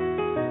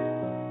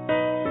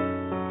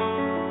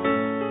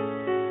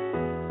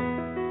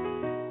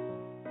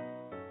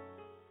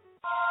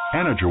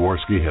 Anna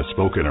Jaworski has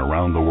spoken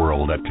around the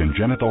world at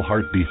congenital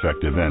heart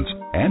defect events,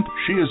 and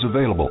she is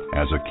available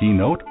as a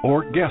keynote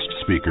or guest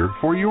speaker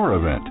for your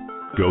event.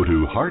 Go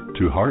to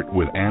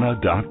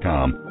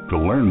hearttoheartwithanna.com to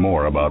learn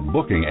more about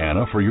booking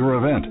Anna for your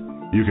event.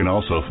 You can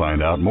also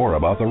find out more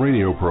about the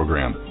radio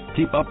program,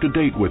 keep up to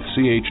date with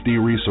CHD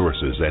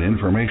resources and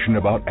information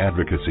about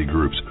advocacy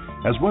groups,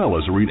 as well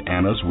as read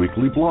Anna's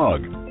weekly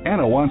blog.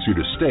 Anna wants you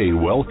to stay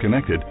well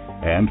connected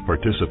and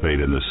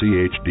participate in the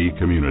CHD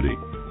community.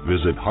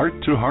 Visit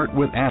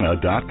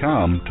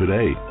hearttoheartwithanna.com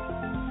today.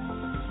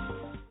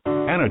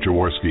 Anna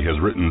Jaworski has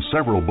written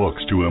several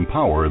books to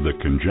empower the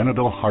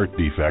congenital heart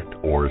defect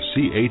or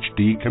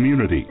CHD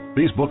community.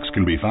 These books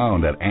can be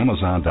found at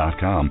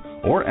Amazon.com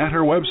or at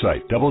her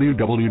website,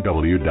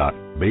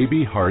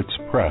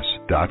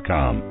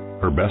 www.babyheartspress.com.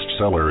 Her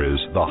bestseller is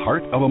The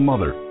Heart of a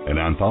Mother, an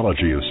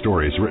anthology of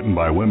stories written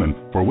by women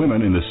for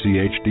women in the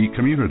CHD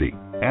community.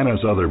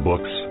 Anna's other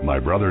books, My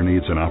Brother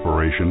Needs an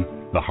Operation,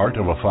 The Heart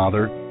of a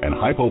Father, and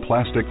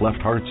Hypoplastic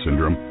Left Heart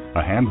Syndrome,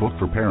 a handbook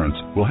for parents,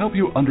 will help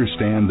you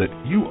understand that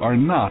you are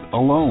not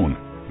alone.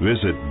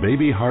 Visit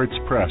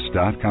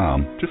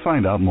babyheartspress.com to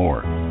find out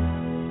more.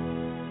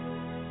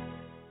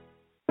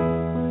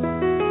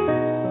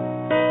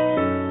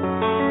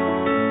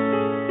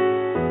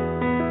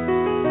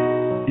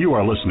 You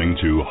are listening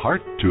to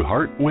Heart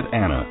with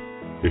Anna.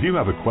 If you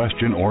have a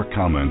question or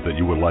comment that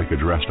you would like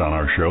addressed on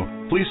our show,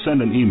 please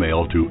send an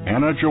email to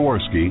Anna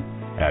Jaworski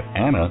at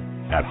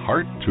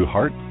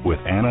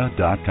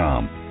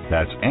anna@hearttoheartwithanna.com.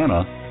 That's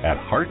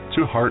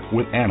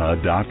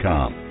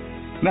Anna@hearttoheartwithanna.com.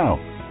 Now,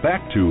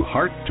 back to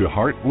Heart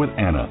with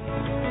Anna.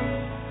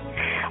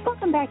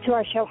 Welcome back to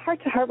our show,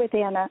 Heart to Heart with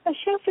Anna, a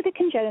show for the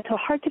congenital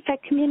heart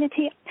defect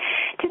community.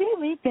 Today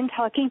we've been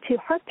talking to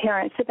heart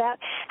parents about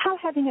how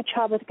having a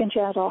child with a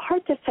congenital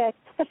heart defect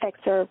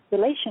affects their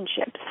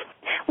relationships.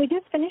 We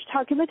just finished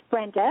talking with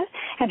Brenda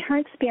and her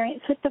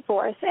experience with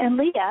divorce, and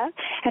Leah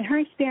and her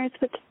experience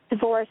with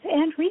divorce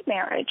and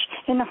remarriage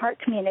in the heart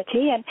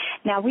community, and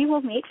now we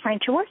will meet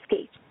Frank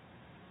Jaworski.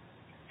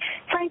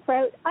 Frank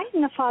wrote, I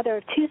am the father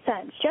of two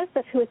sons,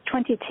 Joseph, who is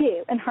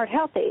 22 and heart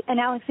healthy, and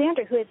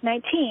Alexander, who is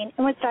 19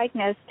 and was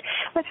diagnosed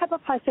with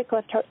hypoplastic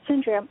left heart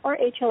syndrome, or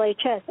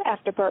HLHS,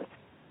 after birth.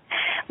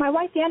 My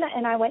wife Anna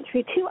and I went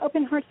through 2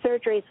 open heart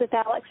surgeries with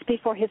Alex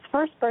before his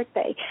first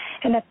birthday,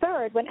 and a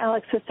third when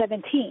Alex was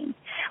 17.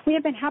 We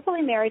have been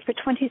happily married for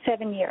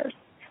 27 years.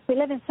 We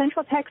live in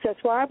Central Texas,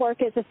 where I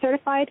work as a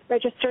certified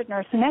registered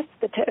nurse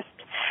anesthetist.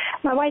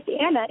 My wife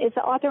Anna is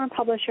the author and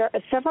publisher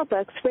of several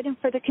books written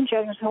for the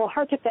congenital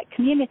heart defect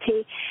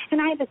community, and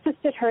I have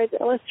assisted her as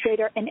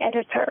illustrator and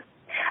editor.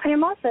 I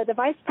am also the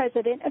vice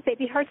president of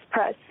Baby Hearts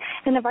Press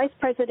and the vice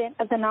president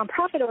of the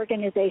nonprofit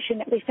organization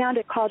that we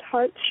founded called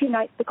Hearts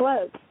Unite the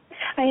Globe.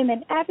 I am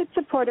an avid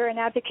supporter and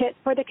advocate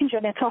for the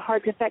congenital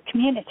heart defect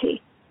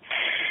community.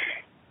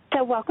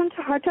 So welcome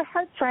to Heart,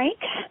 Frank.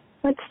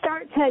 Let's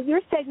start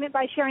your segment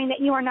by sharing that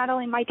you are not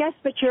only my guest,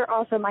 but you're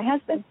also my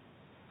husband.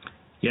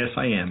 Yes,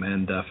 I am,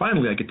 and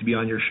finally I get to be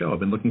on your show. I've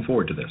been looking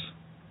forward to this.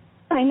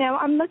 I know.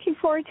 I'm looking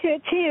forward to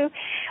it, too.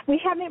 We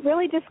haven't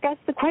really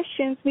discussed the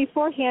questions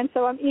beforehand,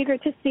 so I'm eager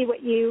to see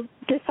what you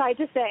decide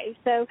to say.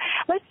 So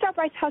let's start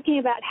by talking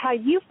about how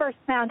you first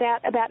found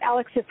out about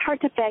Alex's heart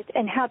defect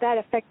and how that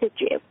affected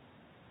you.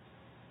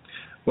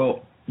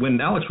 Well, when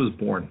Alex was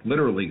born,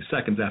 literally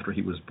seconds after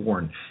he was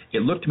born,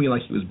 it looked to me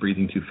like he was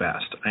breathing too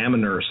fast. I am a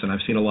nurse, and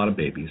I've seen a lot of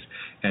babies,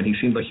 and he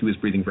seemed like he was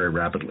breathing very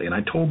rapidly. And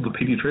I told the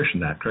pediatrician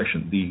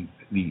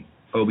the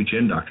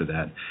OB-GYN doctor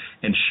that,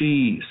 and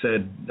she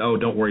said, oh,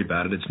 don't worry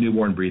about it. It's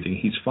newborn breathing.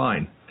 He's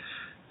fine.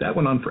 That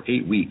went on for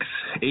 8 weeks.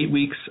 8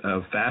 weeks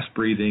of fast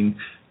breathing,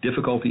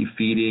 difficulty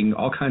feeding,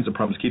 all kinds of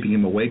problems keeping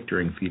him awake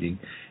during feeding.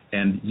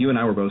 And you and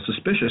I were both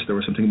suspicious there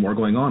was something more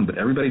going on, but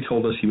everybody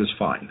told us he was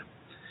fine.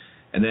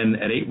 And then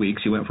at 8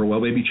 weeks, he went for a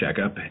well-baby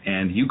checkup,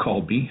 and you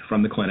called me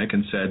from the clinic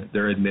and said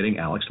they're admitting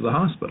Alex to the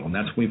hospital. And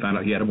that's when we found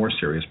out he had a more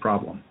serious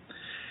problem.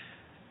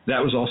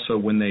 That was also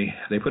when they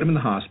put him in the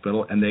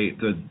hospital, and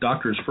the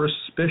doctor's first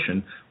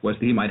suspicion was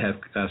that he might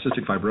have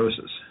cystic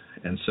fibrosis.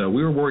 And so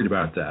we were worried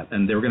about that,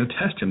 and they were going to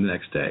test him the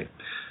next day.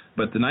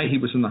 But the night he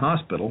was in the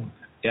hospital,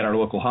 at our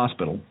local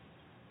hospital,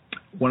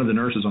 one of the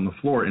nurses on the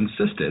floor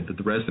insisted that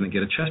the resident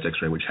get a chest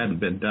x-ray, which hadn't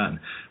been done,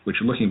 which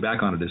looking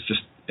back on it is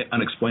just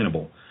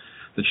unexplainable.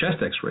 The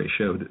chest x-ray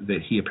showed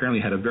that he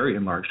apparently had a very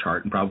enlarged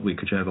heart and probably a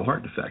congenital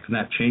heart defect, and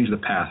that changed the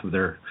path of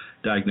their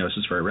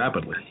diagnosis very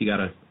rapidly. He got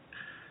a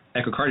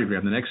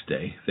echocardiogram the next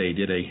day. They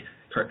did a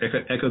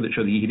echo that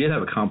showed that he did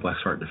have a complex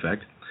heart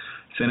defect,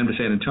 sent him to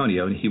San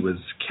Antonio, and he was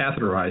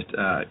catheterized,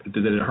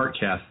 did a heart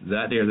cath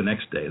that day or the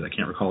next day, I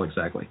can't recall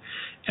exactly,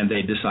 and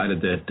they decided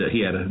that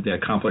he had a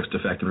complex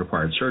defect and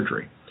required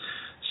surgery.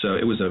 So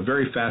it was a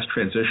very fast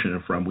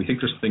transition from we think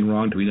there's something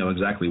wrong to we know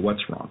exactly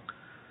what's wrong.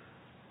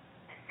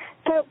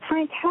 So,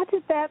 Frank, how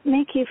did that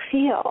make you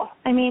feel?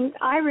 I mean,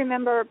 I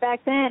remember back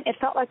then it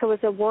felt like it was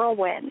a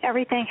whirlwind.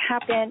 Everything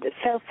happened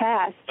so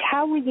fast.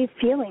 How were you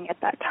feeling at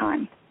that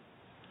time?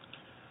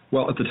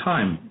 Well, at the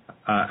time,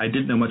 I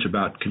didn't know much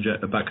about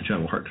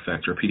congenital heart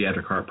defects or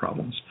pediatric heart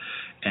problems,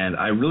 and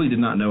I really did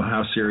not know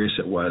how serious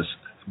it was.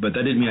 But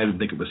that didn't mean I didn't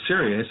think it was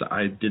serious.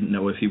 I didn't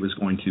know if he was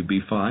going to be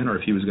fine or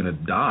if he was going to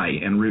die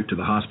en route to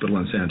the hospital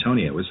in San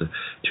Antonio. It was a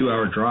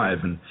 2-hour drive,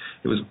 and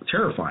it was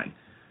terrifying.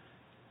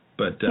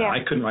 But I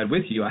couldn't ride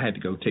with you. I had to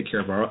go take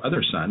care of our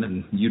other son,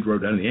 and you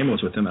rode down in the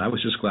ambulance with him, and I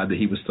was just glad that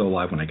he was still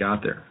alive when I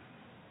got there.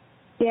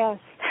 Yes,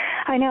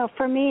 I know.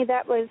 For me,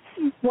 that was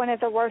one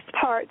of the worst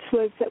parts,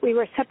 was that we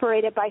were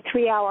separated by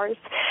 3 hours.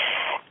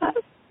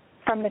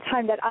 From the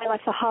time that I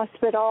left the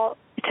hospital,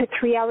 it took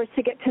 3 hours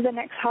to get to the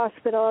next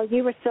hospital.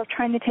 You were still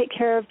trying to take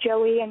care of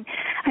Joey, and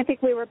I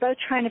think we were both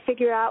trying to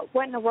figure out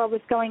what in the world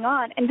was going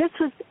on. And this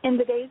was in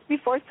the days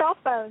before cell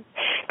phones.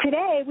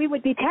 Today, we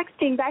would be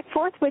texting back and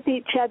forth with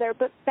each other,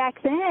 but back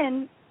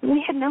then,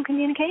 we had no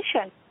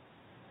communication.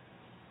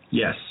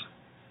 Yes.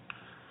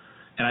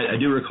 And I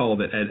do recall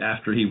that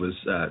after he was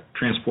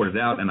transported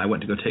out and I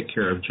went to go take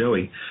care of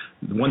Joey,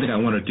 the one thing I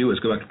wanted to do is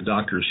go back to the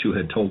doctors who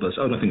had told us,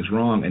 oh, nothing's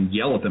wrong, and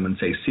yell at them and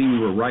say, see, we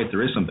were right,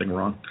 there is something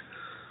wrong.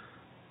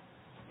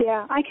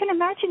 Yeah, I can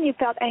imagine you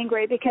felt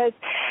angry because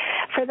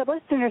for the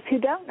listeners who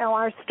don't know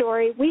our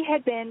story, we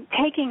had been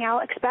taking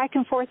Alex back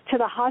and forth to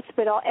the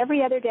hospital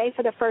every other day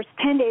for the first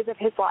 10 days of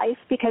his life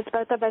because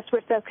both of us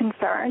were so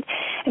concerned.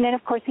 And then,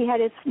 of course, he had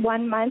his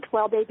 1-month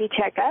well-baby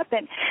checkup,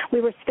 and we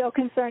were still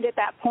concerned at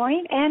that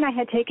point. And I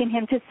had taken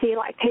him to see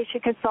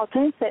lactation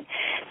consultants. And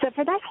so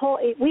for that whole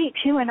 8 weeks,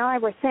 you and I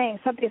were saying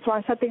something's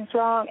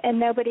wrong, and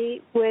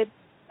nobody would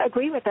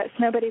agree with us.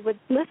 Nobody would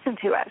listen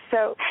to us.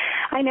 So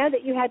I know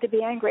that you had to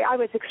be angry. I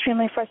was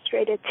extremely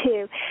frustrated,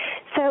 too.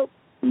 So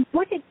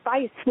what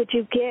advice would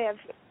you give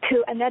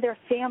to another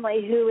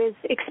family who is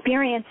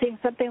experiencing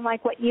something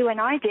like what you and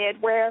I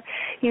did, where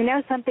you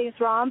know something's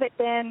wrong, but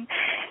then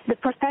the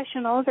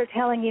professionals are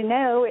telling you,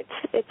 no,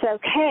 it's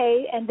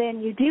okay, and then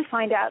you do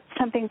find out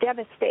something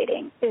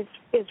devastating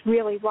is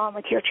really wrong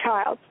with your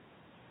child?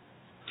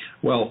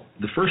 Well,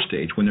 the first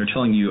stage, when they're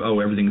telling you, oh,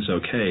 everything's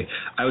okay,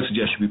 I would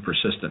suggest you be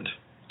persistent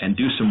and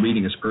do some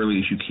reading as early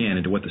as you can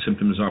into what the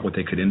symptoms are, what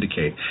they could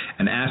indicate,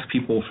 and ask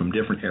people from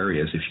different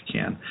areas if you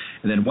can.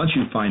 And then once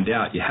you find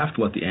out, you have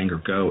to let the anger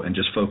go and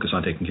just focus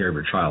on taking care of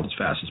your child as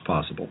fast as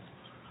possible.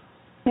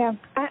 Yeah,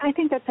 I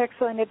think that's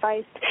excellent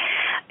advice.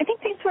 I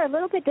think things were a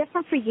little bit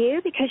different for you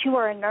because you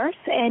were a nurse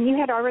and you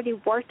had already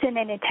worked in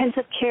an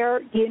intensive care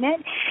unit.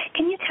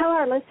 Can you tell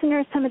our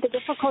listeners some of the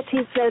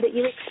difficulties, though, that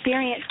you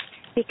experienced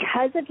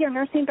because of your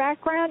nursing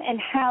background and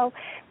how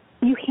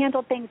you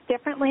handled things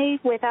differently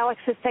with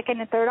Alex's second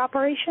and third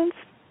operations?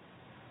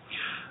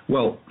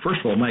 Well,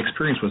 first of all, my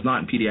experience was not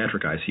in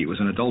pediatric ICU. It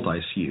was in adult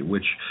ICU,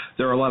 which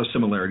there are a lot of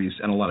similarities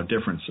and a lot of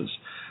differences.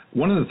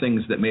 One of the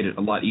things that made it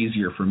a lot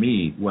easier for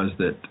me was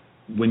that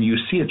when you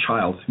see a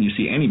child, when you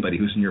see anybody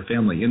who's in your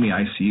family in the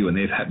ICU and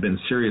they've been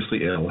seriously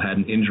ill, had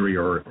an injury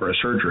or a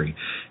surgery,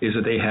 is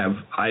that they have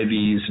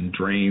IVs and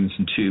drains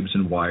and tubes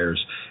and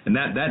wires. And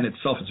that in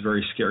itself is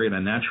very scary and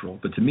unnatural.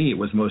 But to me, it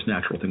was the most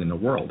natural thing in the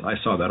world. I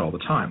saw that all the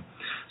time.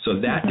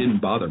 So that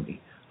didn't bother me.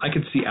 I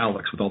could see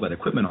Alex with all that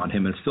equipment on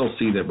him and still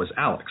see that it was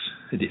Alex.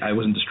 I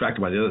wasn't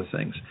distracted by the other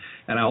things.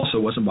 And I also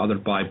wasn't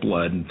bothered by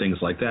blood and things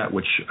like that,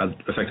 which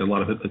affected a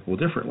lot of people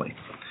differently.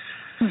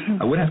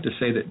 I would have to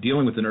say that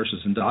dealing with the nurses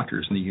and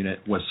doctors in the unit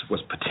was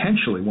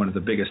potentially one of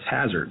the biggest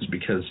hazards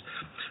because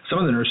some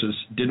of the nurses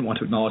didn't want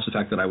to acknowledge the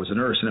fact that I was a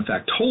nurse and, in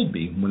fact, told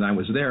me when I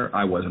was there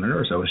I wasn't a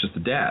nurse. I was just a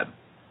dad.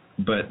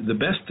 But the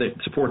best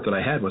support that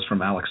I had was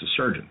from Alex's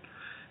surgeon.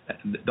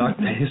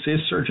 His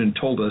surgeon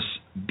told us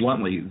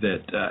bluntly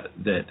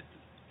that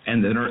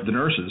and the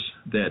nurses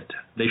that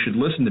they should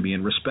listen to me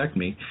and respect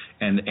me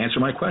and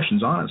answer my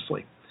questions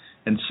honestly.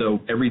 And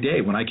so every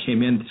day when I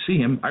came in to see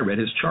him, I read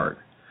his chart.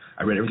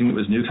 I read everything that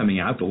was new coming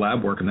out, the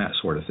lab work and that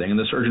sort of thing. And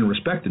the surgeon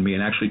respected me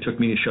and actually took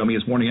me to show me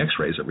his morning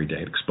x-rays every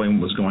day to explain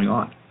what was going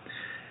on.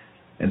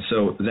 And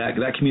so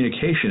that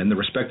communication and the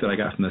respect that I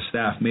got from the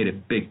staff made a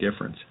big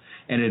difference.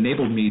 And it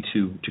enabled me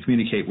to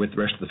communicate with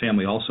the rest of the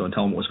family also and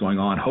tell them what was going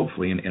on,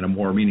 hopefully in a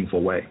more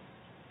meaningful way.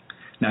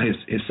 Now,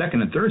 his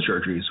second and third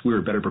surgeries, we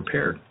were better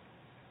prepared.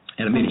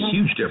 And it made a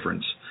huge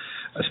difference,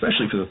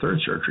 especially for the third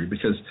surgery,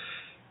 because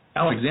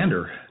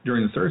Alexander,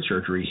 during the third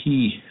surgery,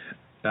 he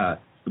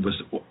was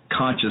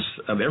conscious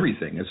of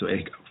everything. Of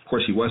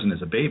course, he wasn't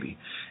as a baby.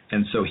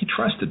 And so he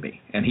trusted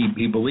me, and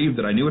he believed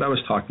that I knew what I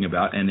was talking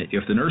about, and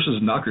if the nurses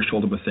and doctors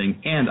told him a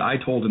thing and I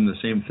told him the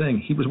same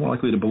thing, he was more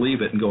likely to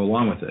believe it and go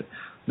along with it.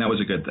 And that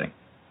was a good thing.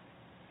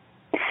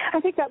 I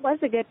think that was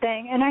a good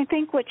thing. And I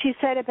think what you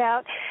said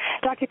about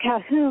Dr.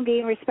 Calhoun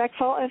being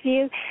respectful of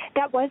you,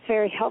 that was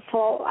very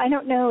helpful. I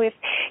don't know if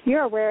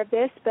you're aware of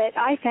this, but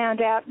I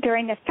found out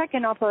during the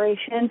second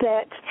operation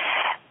that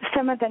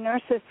some of the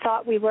nurses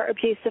thought we were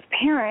abusive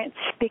parents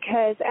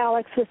because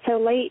Alex was so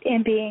late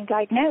in being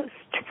diagnosed.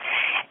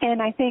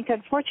 And I think,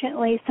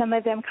 unfortunately, some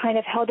of them kind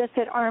of held us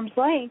at arm's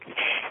length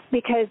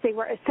because they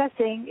were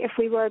assessing if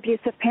we were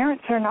abusive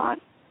parents or not.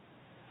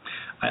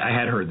 I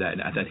had heard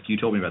that. I think you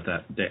told me about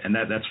that, and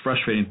that's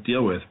frustrating to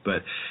deal with.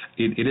 But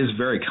it is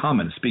very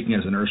common, speaking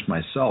as a nurse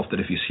myself, that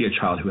if you see a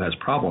child who has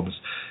problems,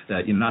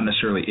 that not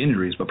necessarily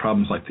injuries, but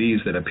problems like these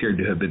that appeared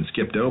to have been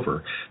skipped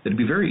over, that it'd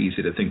be very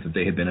easy to think that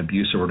they had been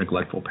abusive or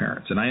neglectful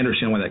parents. And I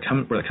understand where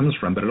that comes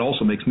from, but it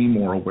also makes me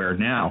more aware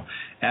now,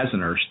 as a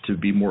nurse, to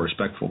be more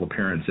respectful of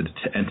parents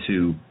and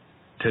to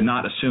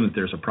not assume that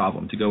there's a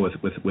problem. To go with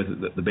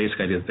the basic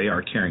idea that they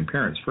are caring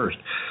parents first.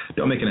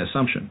 Don't make an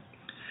assumption.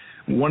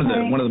 One of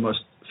the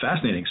most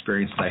fascinating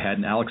experiences I had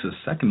in Alex's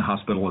second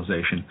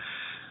hospitalization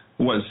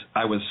was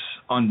I was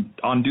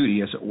on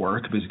duty, as it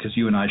were, because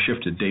you and I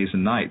shifted days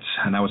and nights,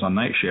 and I was on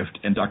night shift,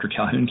 and Dr.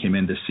 Calhoun came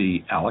in to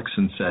see Alex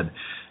and said,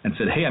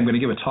 hey, I'm going to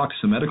give a talk to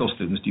some medical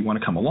students. Do you want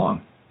to come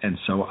along? And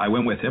so I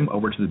went with him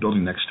over to the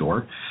building next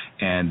door,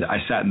 and I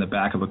sat in the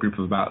back of a group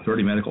of about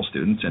 30 medical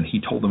students, and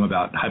he told them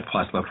about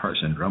hypoplastic left heart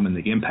syndrome and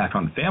the impact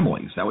on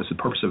families. That was the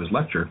purpose of his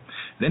lecture.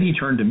 Then he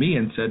turned to me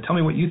and said, tell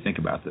me what you think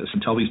about this,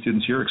 and tell these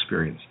students your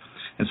experience.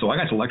 And so I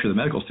got to lecture the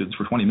medical students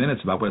for 20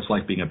 minutes about what it's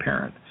like being a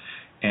parent.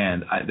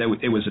 And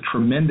it was a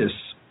tremendous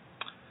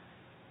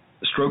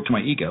stroke to my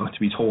ego to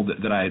be told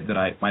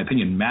that my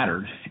opinion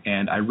mattered,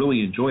 and I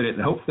really enjoyed it.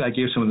 And hopefully I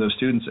gave some of those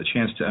students a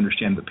chance to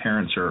understand that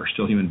parents are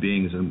still human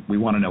beings, and we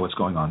want to know what's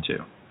going on too.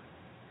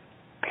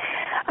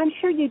 I'm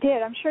sure you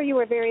did. I'm sure you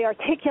were very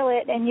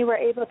articulate, and you were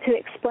able to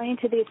explain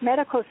to these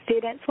medical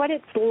students what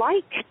it's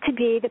like to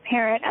be the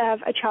parent of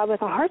a child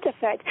with a heart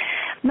defect.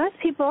 Most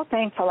people,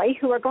 thankfully,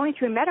 who are going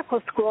through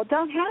medical school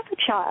don't have a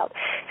child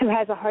who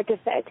has a heart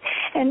defect.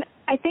 And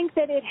I think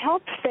that it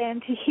helps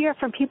them to hear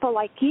from people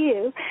like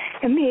you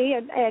and me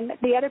and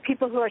the other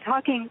people who are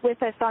talking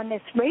with us on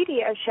this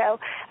radio show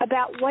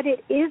about what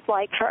it is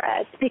like for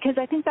us, because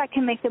I think that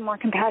can make them more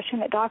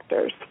compassionate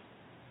doctors.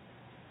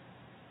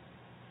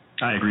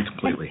 I agree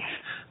completely.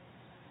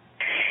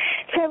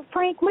 So,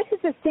 Frank, what is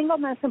the single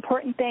most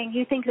important thing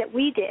you think that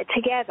we did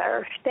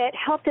together that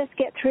helped us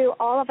get through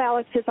all of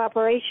Alex's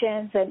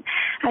operations and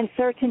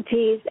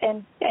uncertainties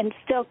and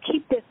still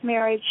keep this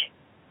marriage,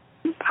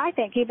 I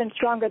think, even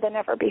stronger than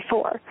ever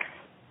before?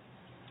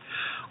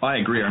 Well, I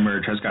agree. Our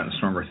marriage has gotten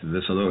stronger through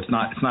this, although it's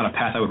not a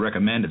path I would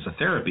recommend. It's a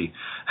therapy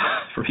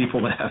for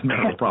people that have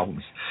marital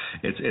problems.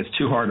 It's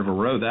too hard of a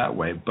road that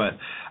way. But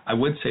I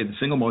would say the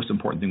single most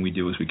important thing we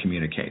do is we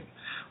communicate.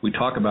 We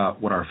talk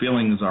about what our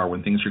feelings are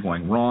when things are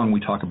going wrong.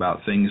 We talk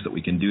about things that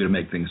we can do to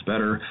make things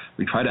better.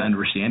 We try to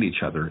understand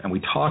each other, and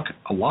we talk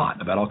a lot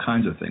about all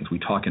kinds of things. We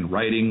talk in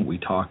writing, we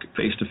talk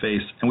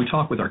face-to-face, and we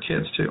talk with our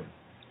kids, too.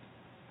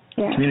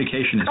 Yeah.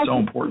 Communication is so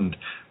important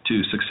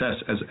to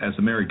success as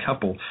a married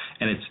couple,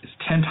 and it's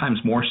 10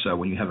 times more so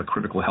when you have a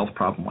critical health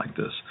problem like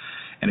this.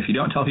 And if you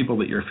don't tell people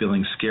that you're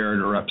feeling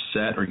scared or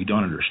upset or you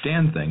don't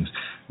understand things,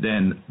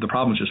 then the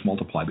problems just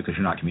multiply because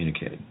you're not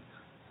communicating.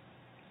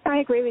 I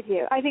agree with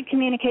you. I think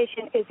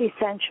communication is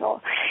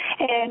essential.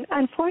 And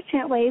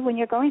unfortunately, when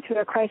you're going through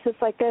a crisis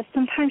like this,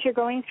 sometimes you're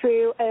going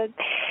through a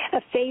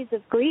phase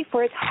of grief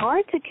where it's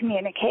hard to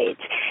communicate.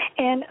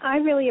 And I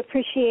really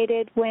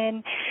appreciated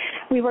when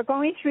we were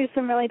going through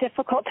some really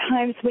difficult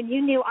times when you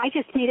knew I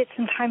just needed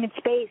some time and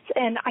space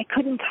and I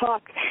couldn't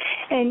talk.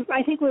 And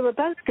I think we were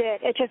both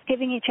good at just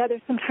giving each other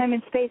some time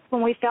and space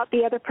when we felt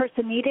the other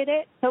person needed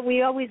it, but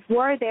we always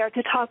were there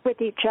to talk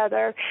with each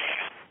other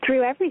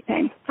through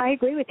everything. I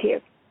agree with you.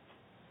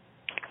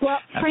 Well,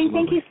 Frank,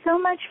 thank you so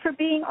much for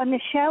being on the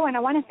show, and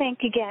I want to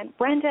thank again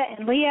Brenda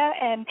and Leah,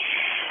 and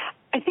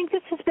I think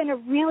this has been a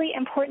really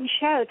important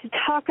show to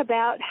talk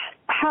about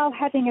how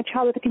having a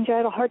child with a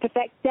congenital heart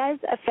defect does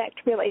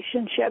affect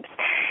relationships.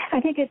 I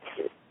think it's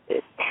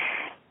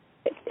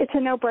a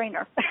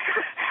no-brainer.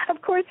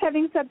 Of course,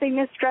 having something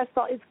this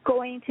stressful is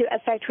going to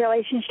affect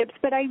relationships,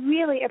 but I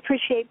really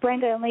appreciate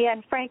Brenda and Leah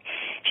and Frank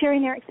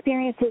sharing their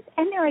experiences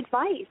and their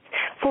advice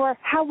for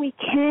how we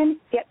can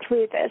get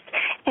through this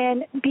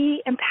and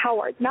be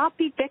empowered, not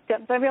be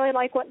victims. I really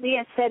like what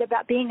Leah said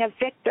about being a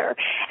victor,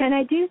 and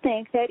I do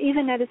think that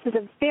even though this is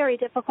a very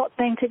difficult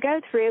thing to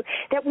go through,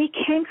 that we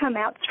can come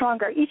out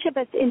stronger, each of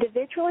us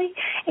individually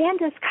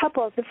and as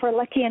couples if we're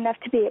lucky enough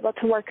to be able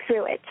to work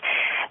through it.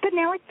 But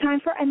now it's time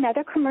for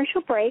another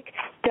commercial break.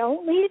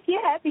 Don't leave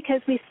yet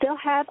because we still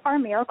have our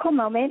miracle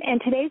moment,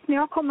 and today's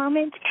miracle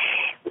moment,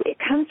 it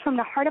comes from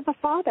the heart of a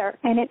father,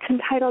 and it's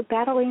entitled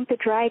Battling the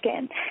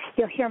Dragon.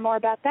 You'll hear more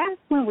about that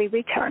when we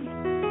return.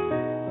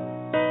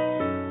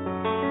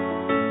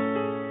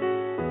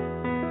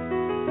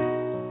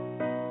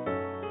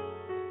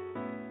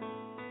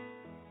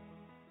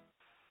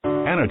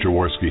 Anna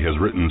Jaworski has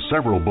written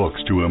several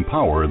books to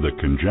empower the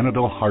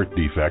congenital heart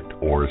defect,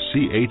 or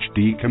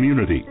CHD,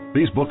 community.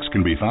 These books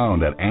can be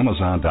found at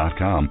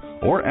Amazon.com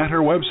or at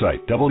her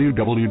website,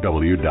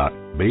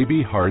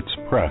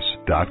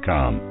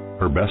 www.babyheartspress.com.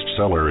 Her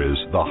bestseller is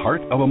The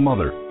Heart of a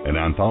Mother, an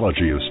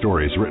anthology of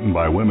stories written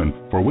by women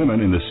for women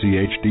in the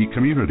CHD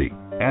community.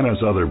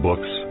 Anna's other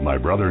books, My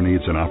Brother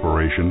Needs an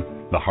Operation,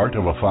 The Heart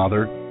of a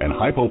Father, and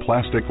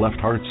Hypoplastic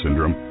Left Heart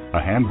Syndrome, A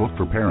handbook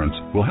for parents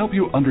will help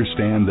you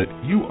understand that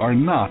you are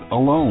not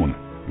alone.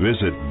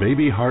 Visit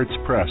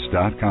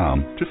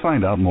babyheartspress.com to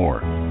find out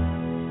more.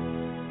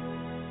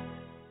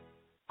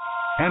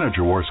 Anna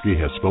Jaworski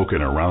has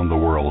spoken around the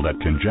world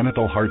at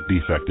congenital heart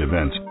defect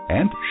events,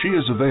 and she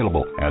is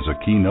available as a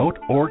keynote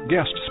or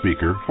guest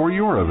speaker for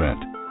your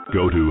event.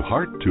 Go to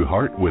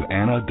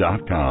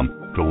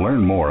hearttoheartwithanna.com to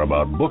learn more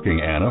about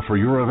booking Anna for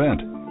your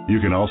event.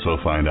 You can also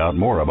find out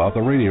more about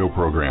the radio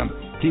program,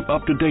 keep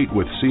up to date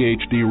with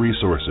CHD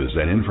resources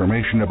and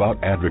information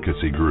about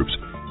advocacy groups,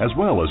 as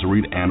well as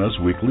read Anna's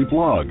weekly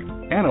blog.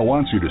 Anna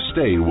wants you to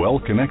stay well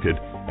connected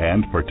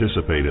and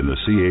participate in the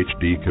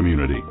CHD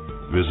community.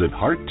 Visit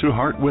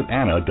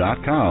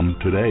hearttoheartwithanna.com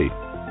today.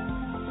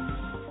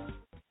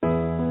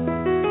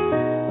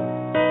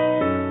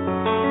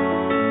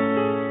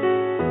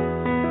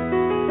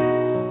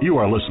 You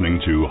are listening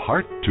to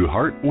Heart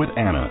with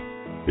Anna.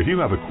 If you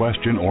have a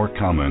question or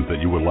comment that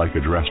you would like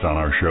addressed on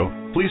our show,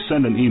 please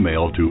send an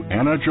email to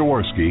Anna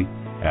Jaworski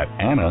at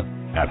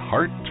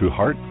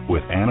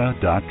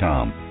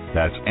anna@hearttoheartwithanna.com.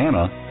 That's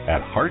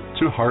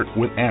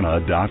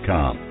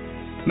Anna@hearttoheartwithanna.com.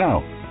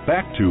 Now,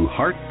 back to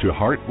Heart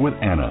with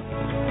Anna.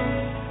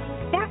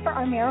 Now for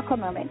our miracle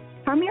moment.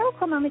 Our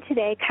miracle moment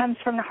today comes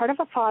from the heart of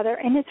a father,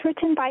 and it's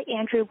written by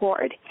Andrew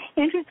Ward.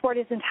 Andrew's word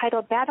is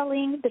entitled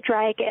Battling the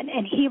Dragon,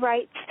 and he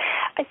writes,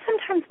 I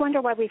sometimes wonder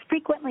why we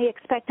frequently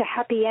expect a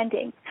happy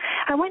ending.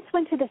 I once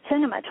went to the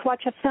cinema to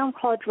watch a film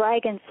called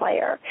Dragon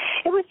Slayer.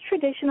 It was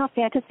traditional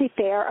fantasy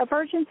fare. A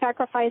virgin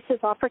sacrifice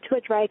is offered to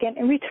a dragon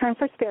in return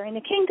for sparing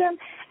the kingdom,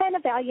 and a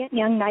valiant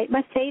young knight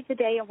must save the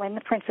day and win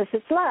the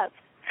princess's love.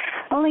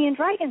 Only in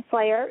Dragon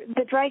Slayer,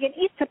 the dragon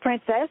eats the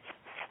princess,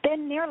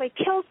 then nearly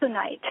kills the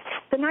knight.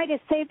 The knight is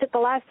saved at the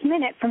last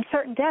minute from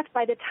certain death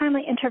by the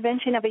timely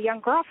intervention of a young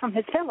girl from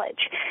his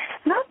village.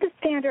 Not the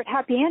standard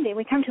happy ending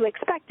we come to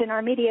expect in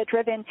our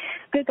media-driven,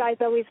 good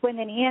guys always win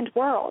in the end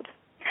world.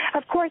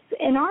 Of course,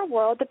 in our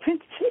world, the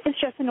prince is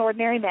just an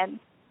ordinary man.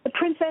 The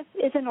princess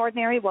is an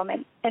ordinary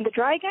woman. And the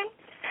dragon?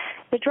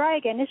 The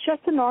dragon is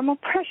just the normal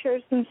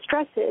pressures and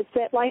stresses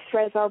that life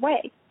throws our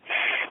way.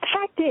 The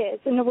fact is,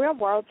 in the real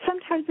world,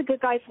 sometimes the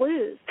good guys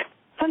lose.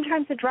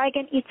 Sometimes the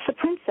dragon eats the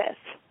princess.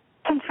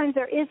 Sometimes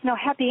there is no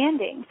happy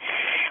ending.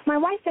 My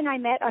wife and I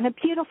met on a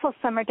beautiful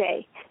summer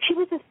day. She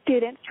was a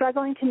student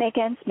struggling to make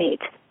ends meet.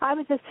 I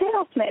was a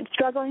salesman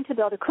struggling to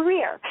build a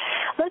career.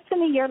 Less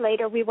than a year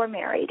later, we were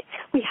married.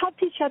 We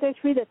helped each other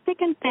through the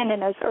thick and thin in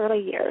those early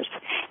years.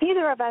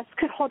 Neither of us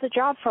could hold a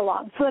job for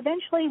long, so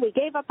eventually we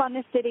gave up on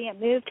the city and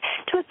moved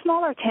to a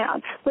smaller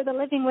town where the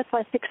living was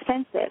less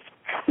expensive.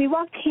 We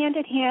walked hand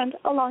in hand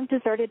along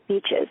deserted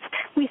beaches.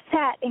 We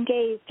sat and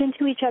gazed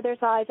into each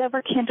other's eyes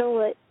over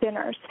candlelit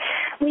dinners.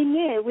 We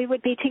knew we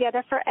would be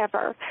together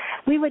forever.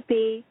 We would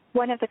be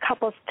one of the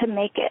couples to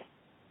make it.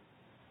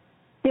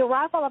 The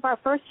arrival of our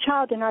first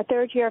child in our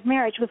third year of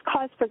marriage was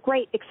cause for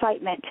great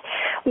excitement.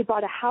 We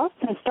bought a house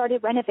and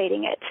started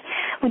renovating it.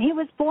 When he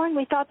was born,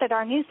 we thought that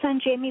our new son,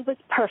 Jamie, was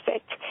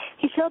perfect.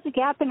 He filled a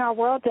gap in our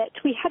world that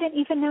we hadn't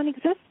even known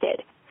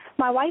existed.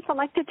 My wife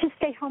elected to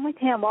stay home with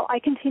him while I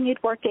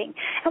continued working,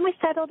 and we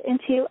settled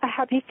into a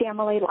happy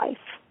family life.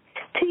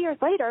 2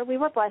 years later, we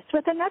were blessed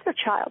with another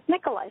child,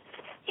 Nicholas.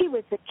 He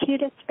was the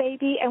cutest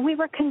baby, and we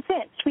were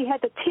convinced we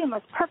had the two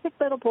most perfect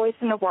little boys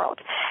in the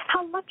world.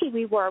 How lucky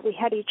we were we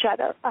had each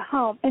other, a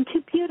home, and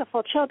two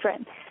beautiful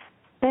children.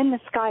 Then the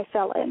sky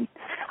fell in.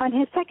 On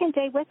his second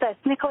day with us,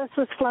 Nicholas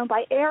was flown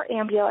by air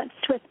ambulance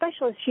to a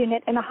specialist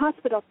unit in a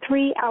hospital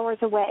 3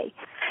 hours away.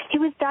 He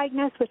was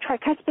diagnosed with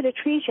tricuspid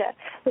atresia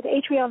with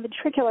atrial and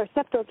ventricular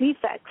septal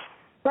defects.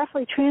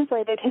 Roughly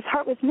translated, his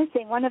heart was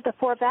missing one of the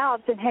 4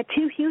 valves and had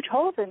 2 huge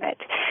holes in it.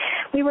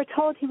 We were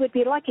told he would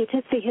be lucky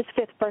to see his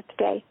 5th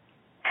birthday.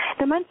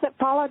 The months that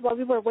followed while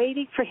we were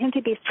waiting for him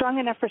to be strong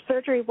enough for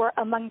surgery were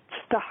among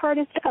the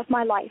hardest of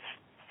my life.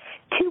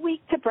 2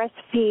 weeks to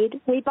breastfeed,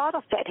 we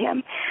bottle fed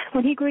him.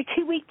 When he grew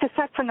 2 weeks to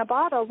suck from the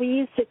bottle, we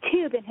used a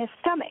tube in his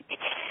stomach.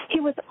 He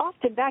was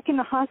often back in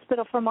the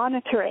hospital for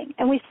monitoring,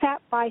 and we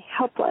sat by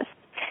helpless.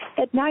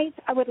 At night,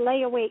 I would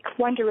lay awake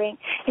wondering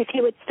if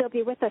he would still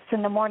be with us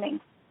in the morning.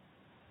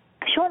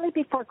 Shortly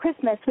before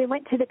Christmas, we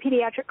went to the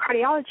pediatric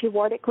cardiology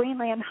ward at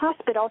Greenland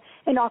Hospital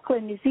in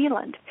Auckland, New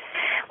Zealand.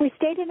 We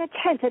stayed in a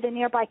tent at a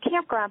nearby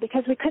campground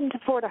because we couldn't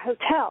afford a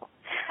hotel.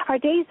 Our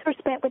days were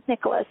spent with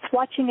Nicholas,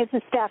 watching as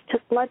the staff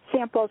took blood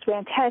samples,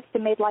 ran tests,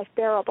 and made life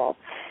bearable.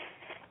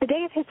 The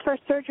day of his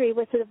first surgery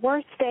was the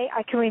worst day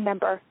I can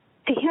remember.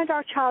 To hand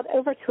our child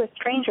over to a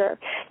stranger,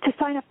 to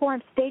sign a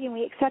form stating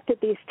we accepted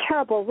these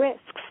terrible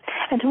risks,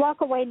 and to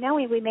walk away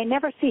knowing we may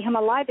never see him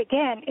alive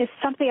again is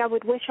something I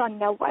would wish on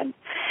no one.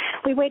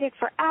 We waited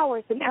for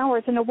hours and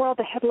hours in a world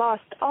that had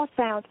lost all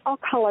sounds, all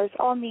colors,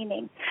 all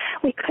meaning.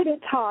 We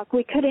couldn't talk,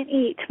 we couldn't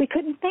eat, we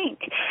couldn't think.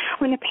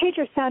 When a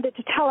pager sounded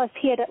to tell us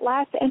he had at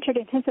last entered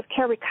intensive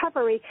care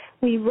recovery,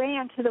 we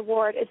ran to the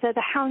ward as though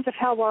the hounds of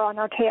hell were on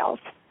our tails.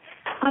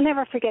 I'll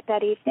never forget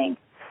that evening.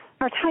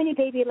 Our tiny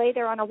baby lay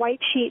there on a white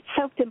sheet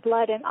soaked in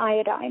blood and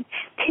iodine.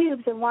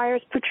 Tubes and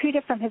wires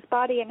protruded from his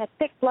body, and a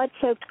thick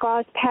blood-soaked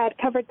gauze pad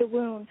covered the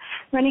wound,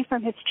 running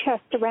from his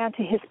chest around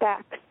to his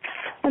back.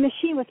 A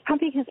machine was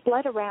pumping his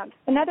blood around.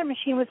 Another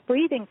machine was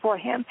breathing for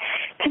him.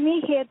 To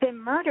me, he had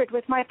been murdered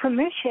with my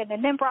permission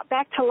and then brought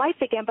back to life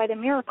again by the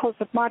miracles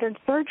of modern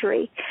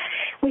surgery.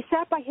 We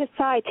sat by his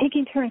side,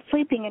 taking turns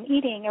sleeping and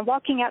eating and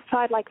walking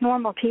outside like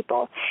normal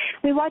people.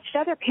 We watched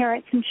other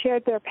parents and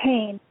shared their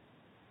pain.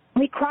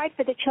 We cried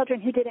for the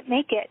children who didn't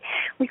make it.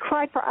 We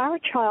cried for our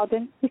child,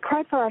 and we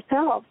cried for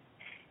ourselves.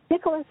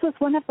 Nicholas was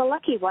one of the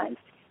lucky ones.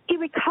 He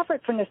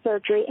recovered from the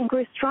surgery and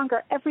grew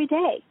stronger every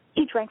day.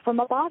 He drank from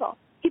a bottle.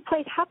 He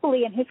played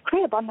happily in his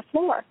crib on the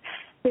floor.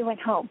 We went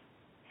home.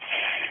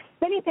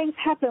 Many things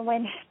happen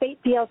when fate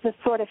deals this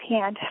sort of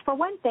hand. For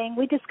one thing,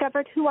 we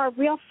discovered who our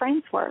real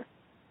friends were.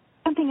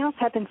 Something else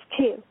happens,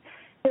 too.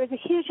 There was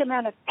a huge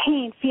amount of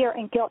pain, fear,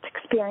 and guilt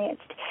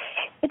experienced.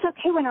 It's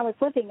okay when I was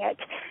living it.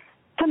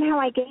 Somehow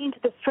I gained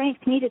the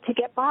strength needed to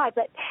get by,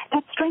 but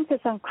that strength is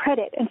on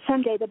credit, and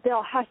someday the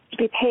bill has to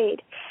be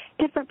paid.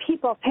 Different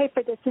people pay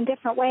for this in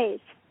different ways.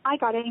 I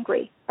got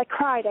angry. I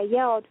cried. I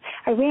yelled.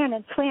 I ran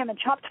and swam and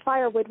chopped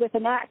firewood with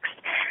an axe.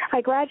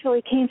 I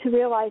gradually came to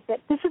realize that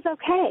this is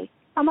okay.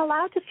 I'm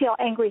allowed to feel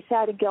angry,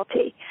 sad, and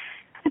guilty.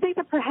 I think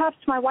that perhaps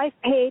my wife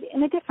paid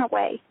in a different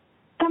way.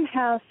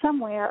 Somehow,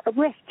 somewhere, a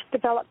rift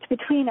developed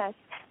between us,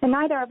 and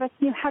neither of us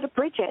knew how to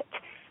bridge it.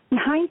 In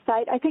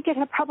hindsight, I think it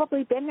had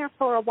probably been there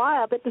for a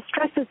while, but the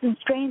stresses and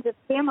strains of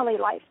family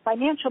life,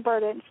 financial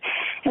burdens,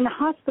 and the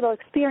hospital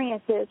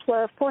experiences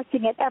were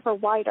forcing it ever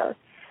wider.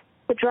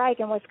 The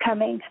dragon was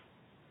coming.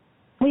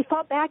 We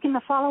fought back in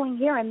the following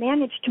year and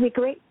managed to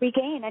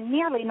regain a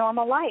nearly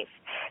normal life.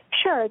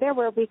 Sure, there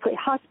were weekly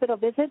hospital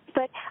visits,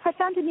 but I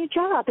found a new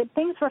job, and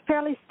things were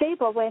fairly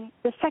stable when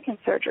the second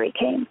surgery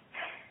came.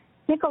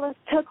 Nicholas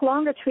took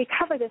longer to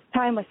recover this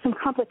time with some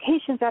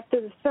complications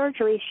after the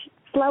surgery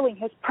slowing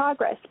his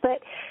progress,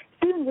 but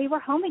soon we were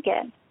home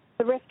again.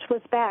 The rift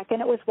was back,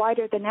 and it was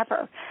wider than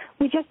ever.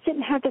 We just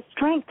didn't have the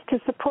strength to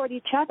support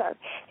each other.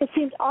 It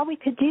seemed all we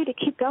could do to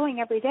keep going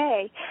every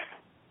day.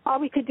 All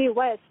we could do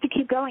was to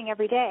keep going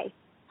every day.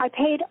 I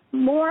paid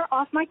more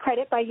off my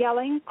credit by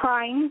yelling,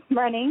 crying,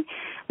 running.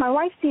 My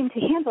wife seemed to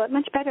handle it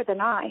much better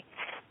than I.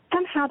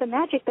 Somehow the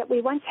magic that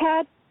we once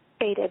had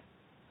faded.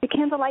 The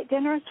candlelight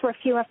dinners were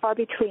few and far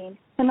between,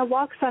 and the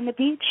walks on the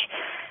beach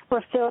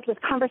were filled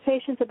with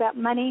conversations about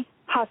money,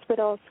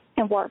 hospitals,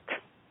 and work.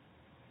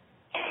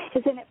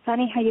 Isn't it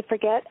funny how you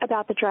forget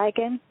about the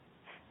dragon?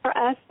 For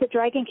us, the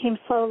dragon came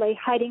slowly,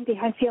 hiding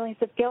behind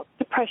feelings of guilt,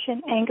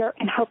 depression, anger,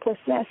 and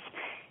hopelessness.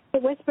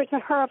 It whispered to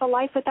her of a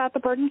life without the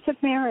burdens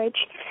of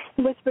marriage.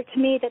 It whispered to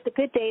me that the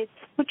good days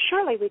would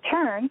surely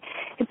return.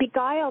 It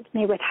beguiled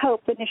me with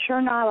hope and a sure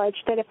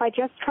knowledge that if I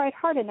just tried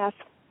hard enough,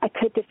 I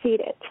could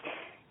defeat it.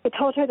 It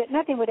told her that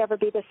nothing would ever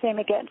be the same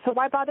again, so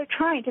why bother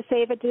trying to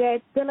save a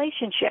dead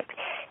relationship?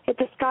 It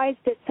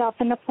disguised itself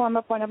in the form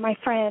of one of my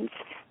friends,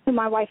 whom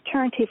my wife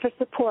turned to for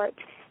support,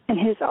 in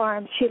whose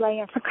arms she lay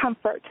in for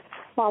comfort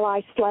while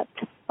I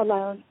slept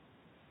alone.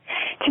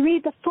 To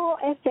read the full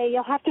essay,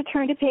 you'll have to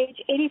turn to page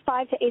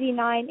 85 to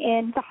 89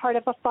 in The Heart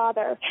of a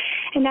Father.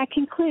 And that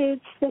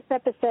concludes this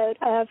episode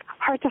of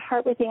Heart to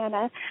Heart with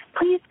Anna.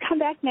 Please come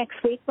back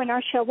next week when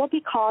our show will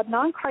be called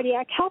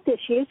Non-Cardiac Health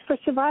Issues for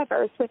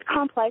Survivors with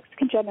Complex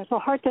Congenital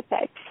Heart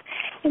Defects.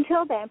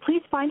 Until then,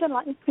 please find and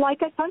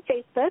like us on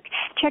Facebook.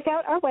 Check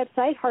out our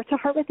website, Heart to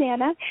Heart with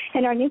Anna,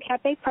 and our new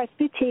Cafe Press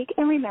Boutique.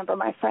 And remember,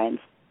 my friends,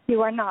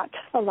 you are not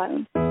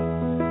alone.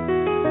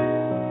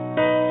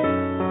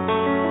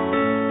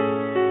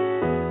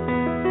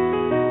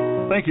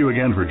 Thank you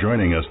again for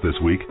joining us this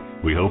week.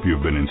 We hope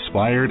you've been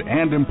inspired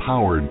and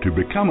empowered to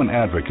become an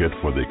advocate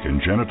for the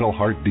congenital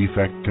heart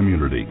defect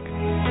community.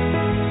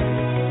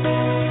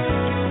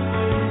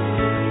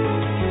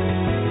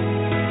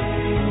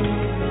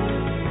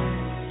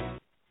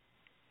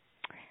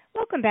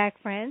 Welcome back,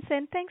 friends,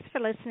 and thanks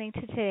for listening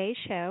to today's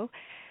show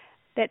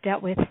that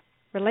dealt with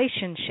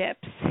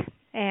relationships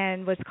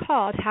and was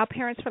called How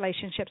Parents'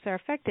 Relationships Are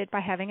Affected by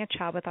Having a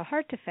Child with a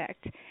Heart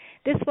Defect.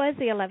 This was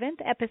the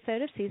 11th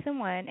episode of Season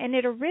 1, and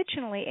it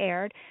originally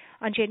aired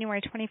on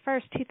January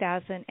 21st,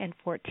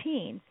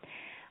 2014.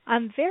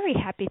 I'm very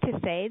happy to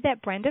say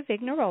that Brenda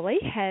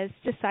Vignaroli has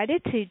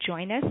decided to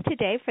join us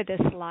today for this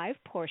live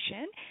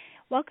portion.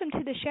 Welcome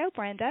to the show,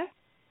 Brenda.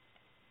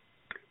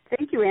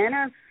 Thank you,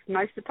 Anna.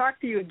 Nice to talk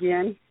to you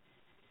again.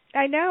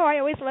 I know. I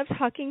always love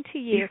talking to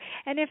you.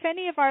 And if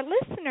any of our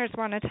listeners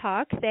want to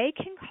talk, they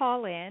can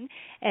call in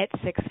at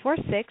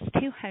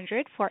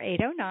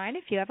 646-200-4809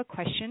 if you have a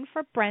question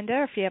for Brenda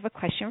or if you have a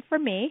question for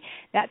me.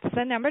 That's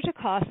the number to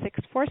call,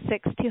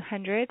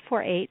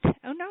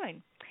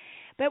 646-200-4809.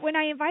 But when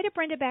I invited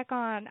Brenda back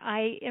on,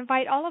 I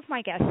invite all of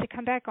my guests to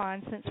come back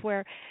on since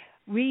we're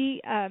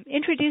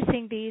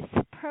introducing these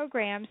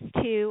programs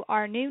to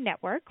our new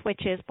network,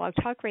 which is Blog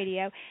Talk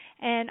Radio.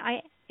 And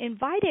I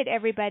invited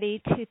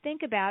everybody to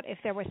think about if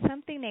there was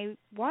something they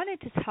wanted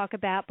to talk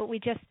about, but we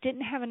just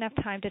didn't have enough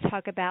time to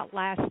talk about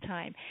last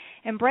time.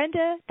 And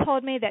Brenda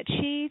told me that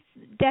she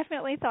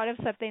definitely thought of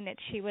something that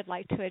she would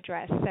like to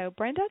address. So,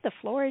 Brenda, the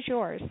floor is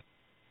yours.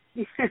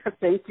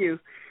 Thank you.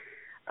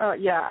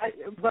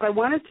 What I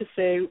wanted to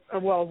say,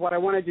 what I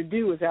wanted to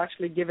do was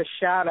actually give a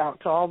shout out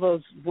to all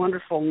those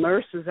wonderful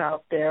nurses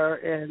out there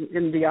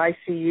in the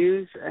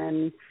ICUs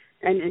and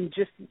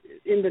just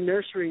in the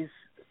nurseries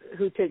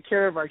who take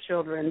care of our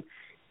children.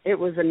 It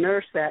was a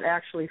nurse that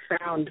actually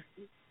found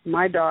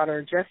my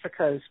daughter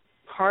Jessica's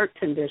heart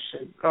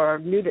condition, or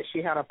knew that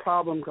she had a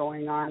problem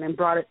going on, and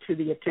brought it to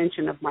the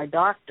attention of my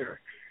doctor.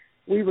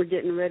 We were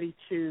getting ready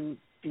to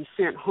be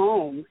sent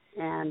home,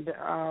 and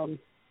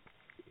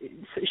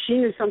she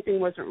knew something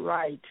wasn't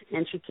right,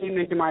 and she came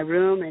into my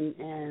room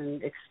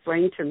and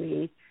explained to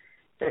me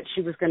that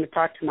she was going to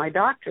talk to my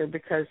doctor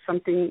because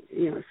something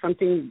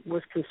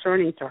was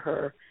concerning to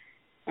her.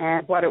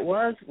 And what it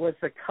was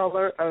the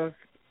color of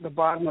the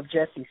bottom of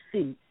Jessie's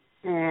feet,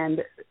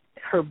 and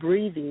her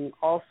breathing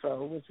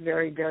also was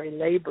very, very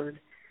labored.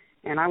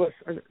 And I was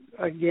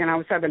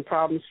having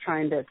problems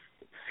trying to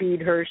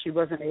feed her. She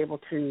wasn't able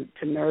to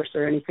nurse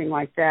or anything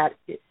like that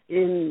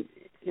in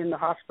the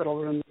hospital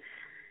room.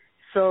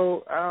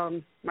 So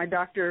my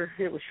doctor,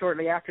 it was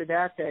shortly after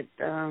that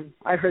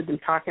I heard them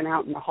talking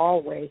out in the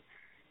hallway,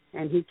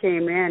 and he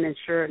came in, and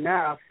sure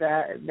enough,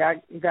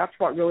 that's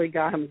what really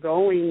got him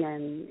going,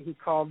 and he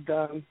called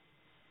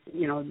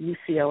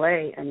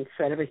UCLA and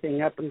set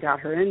everything up and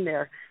got her in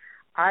there.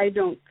 I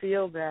don't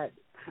feel that,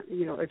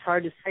 it's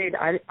hard to say.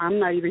 I'm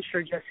not even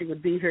sure Jessie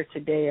would be here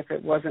today if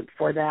it wasn't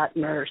for that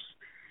nurse.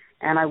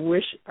 And I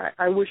wish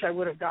I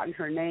would have gotten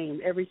her name.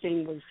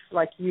 Everything was,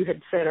 like you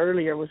had said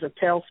earlier, was a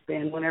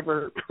tailspin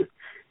whenever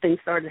things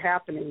started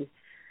happening.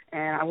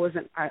 And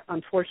I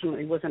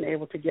unfortunately wasn't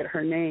able to get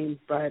her name,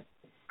 but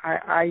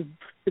I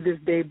to this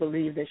day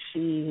believe that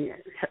she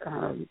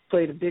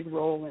played a big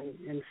role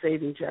in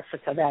saving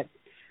Jessica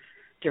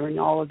during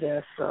all of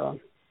this. So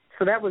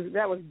that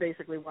was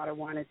basically what I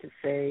wanted to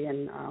say,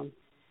 and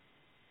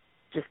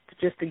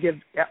just to give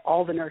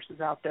all the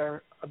nurses out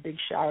there a big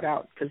shout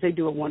out because they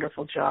do a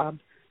wonderful job.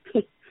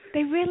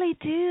 They really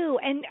do.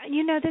 And,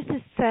 this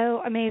is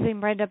so amazing,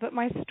 Brenda, but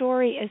my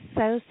story is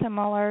so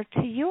similar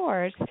to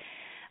yours.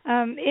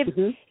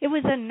 It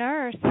was a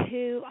nurse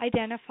who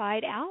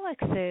identified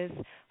Alex's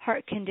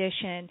heart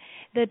condition.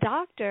 The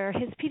doctor,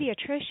 his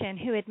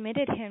pediatrician, who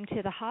admitted him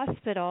to the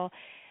hospital,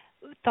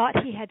 thought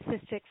he had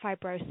cystic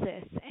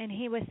fibrosis, and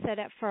he was set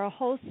up for a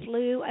whole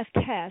slew of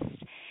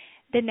tests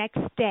the next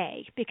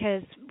day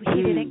because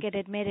he didn't get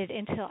admitted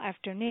until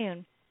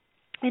afternoon.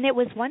 And it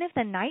was one of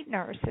the night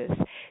nurses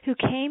who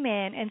came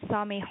in and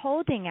saw me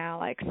holding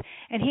Alex,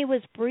 and he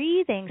was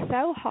breathing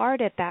so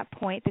hard at that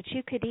point that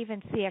you could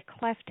even see a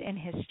cleft in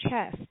his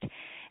chest.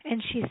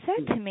 And she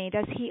said to me,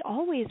 "Does he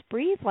always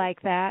breathe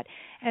like that?"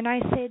 And I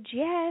said,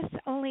 "Yes,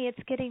 only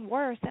it's getting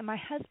worse, and my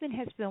husband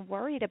has been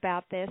worried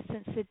about this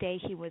since the day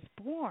he was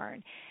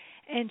born."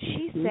 And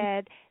she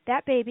said,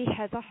 "That baby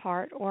has a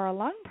heart or a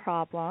lung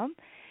problem.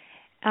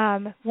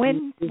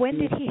 When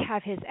did he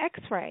have his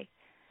X-ray?"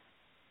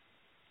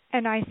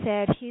 And I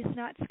said, "He's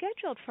not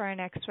scheduled for an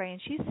X-ray."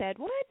 And she said,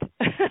 "What?"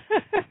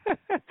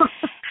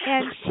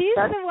 And she's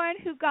the one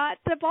who got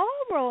the ball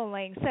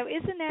rolling. So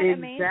isn't that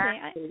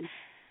amazing?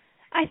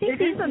 I think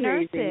these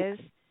nurses,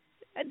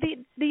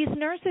 these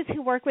nurses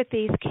who work with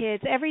these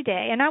kids every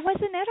day, and I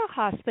wasn't at a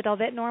hospital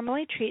that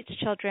normally treats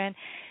children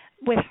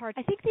with heart.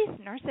 I think these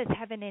nurses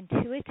have an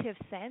intuitive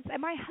sense. And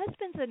my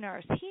husband's a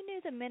nurse. He knew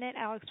the minute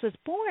Alex was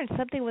born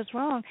something was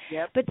wrong.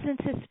 Yep. But since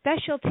his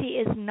specialty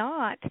is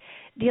not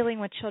dealing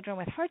with children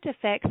with heart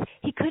defects,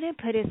 he couldn't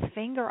put his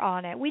finger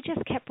on it. We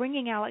just kept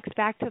bringing Alex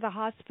back to the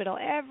hospital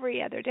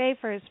every other day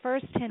for his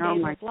first 10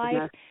 days of life.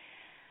 Goodness.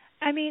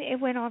 I mean, it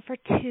went on for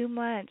 2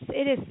 months.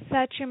 It is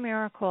such a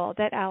miracle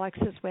that Alex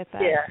is with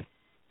us. Yeah.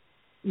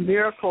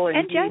 Miracle and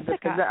indeed,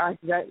 Jessica.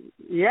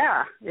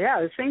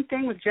 The same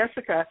thing with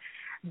Jessica.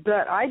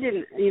 But I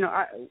didn't,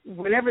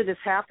 whenever this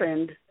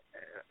happened,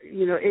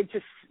 it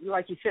just,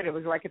 like you said, it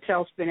was like a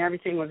tailspin.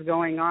 Everything was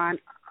going on.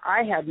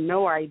 I had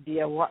no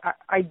idea what.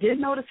 I did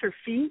notice her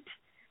feet,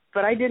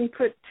 but I didn't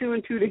put two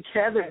and two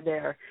together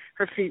there.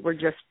 Her feet were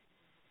just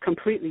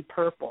completely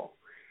purple.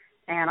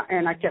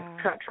 And I kept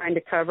trying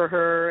to cover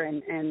her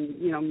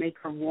and make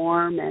her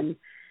warm. And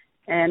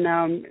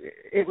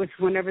it was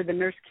whenever the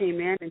nurse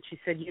came in and she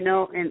said,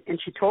 and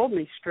she told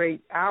me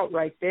straight out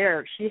right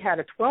there, she had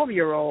a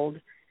 12-year-old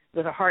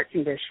with a heart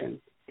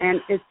condition. And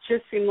it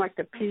just seemed like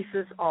the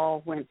pieces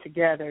all went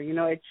together.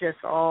 It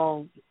just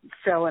all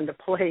fell into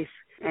place.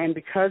 And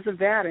because of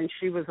that, and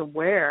she was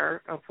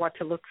aware of what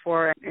to look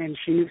for, and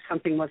she knew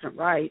something wasn't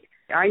right,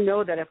 I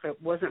know that if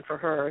it wasn't for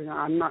her,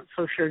 I'm not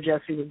so sure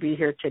Jessie would be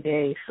here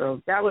today.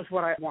 So that was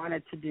what I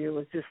wanted to do,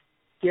 was just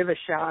give a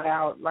shout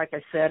out, like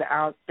I said,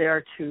 out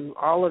there to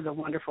all of the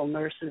wonderful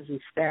nurses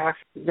and staff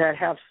that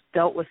have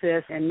dealt with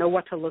this and know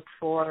what to look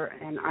for.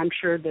 And I'm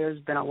sure there's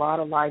been a lot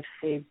of lives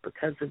saved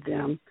because of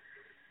them.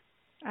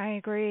 I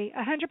agree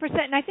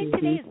 100%. And I think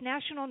today is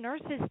National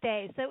Nurses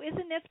Day. So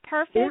isn't this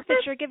perfect that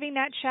you're giving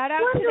that shout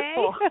out today?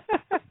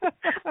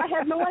 I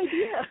had no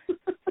idea.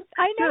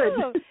 I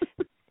know.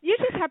 You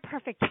just have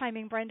perfect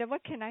timing, Brenda.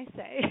 What can I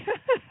say?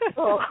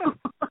 Oh,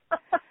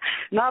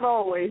 not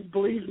always,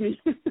 believe me.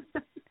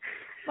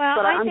 Well,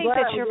 but I think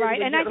that you're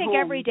right. And I think home.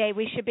 every day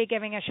we should be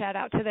giving a shout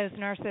out to those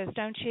nurses,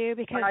 don't you?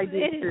 Because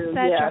it is too.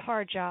 such a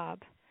hard job.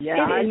 Yeah,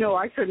 I know.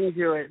 I couldn't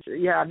do it.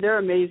 Yeah, they're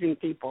amazing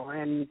people,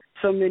 and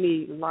so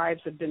many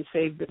lives have been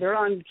saved. They're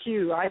on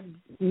cue. I've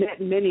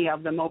met many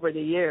of them over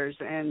the years,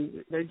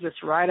 and they're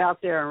just right out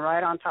there and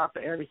right on top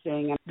of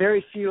everything. And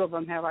very few of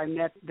them have I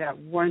met that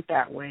weren't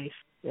that way.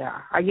 Yeah,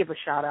 I give a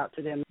shout out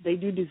to them. They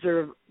do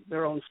deserve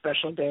their own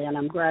special day, and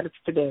I'm glad it's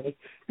today.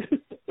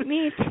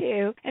 Me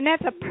too. And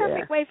that's a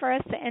perfect way for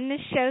us to end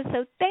this show.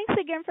 So thanks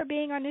again for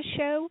being on this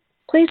show.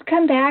 Please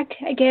come back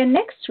again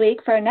next week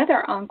for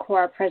another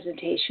encore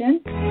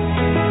presentation.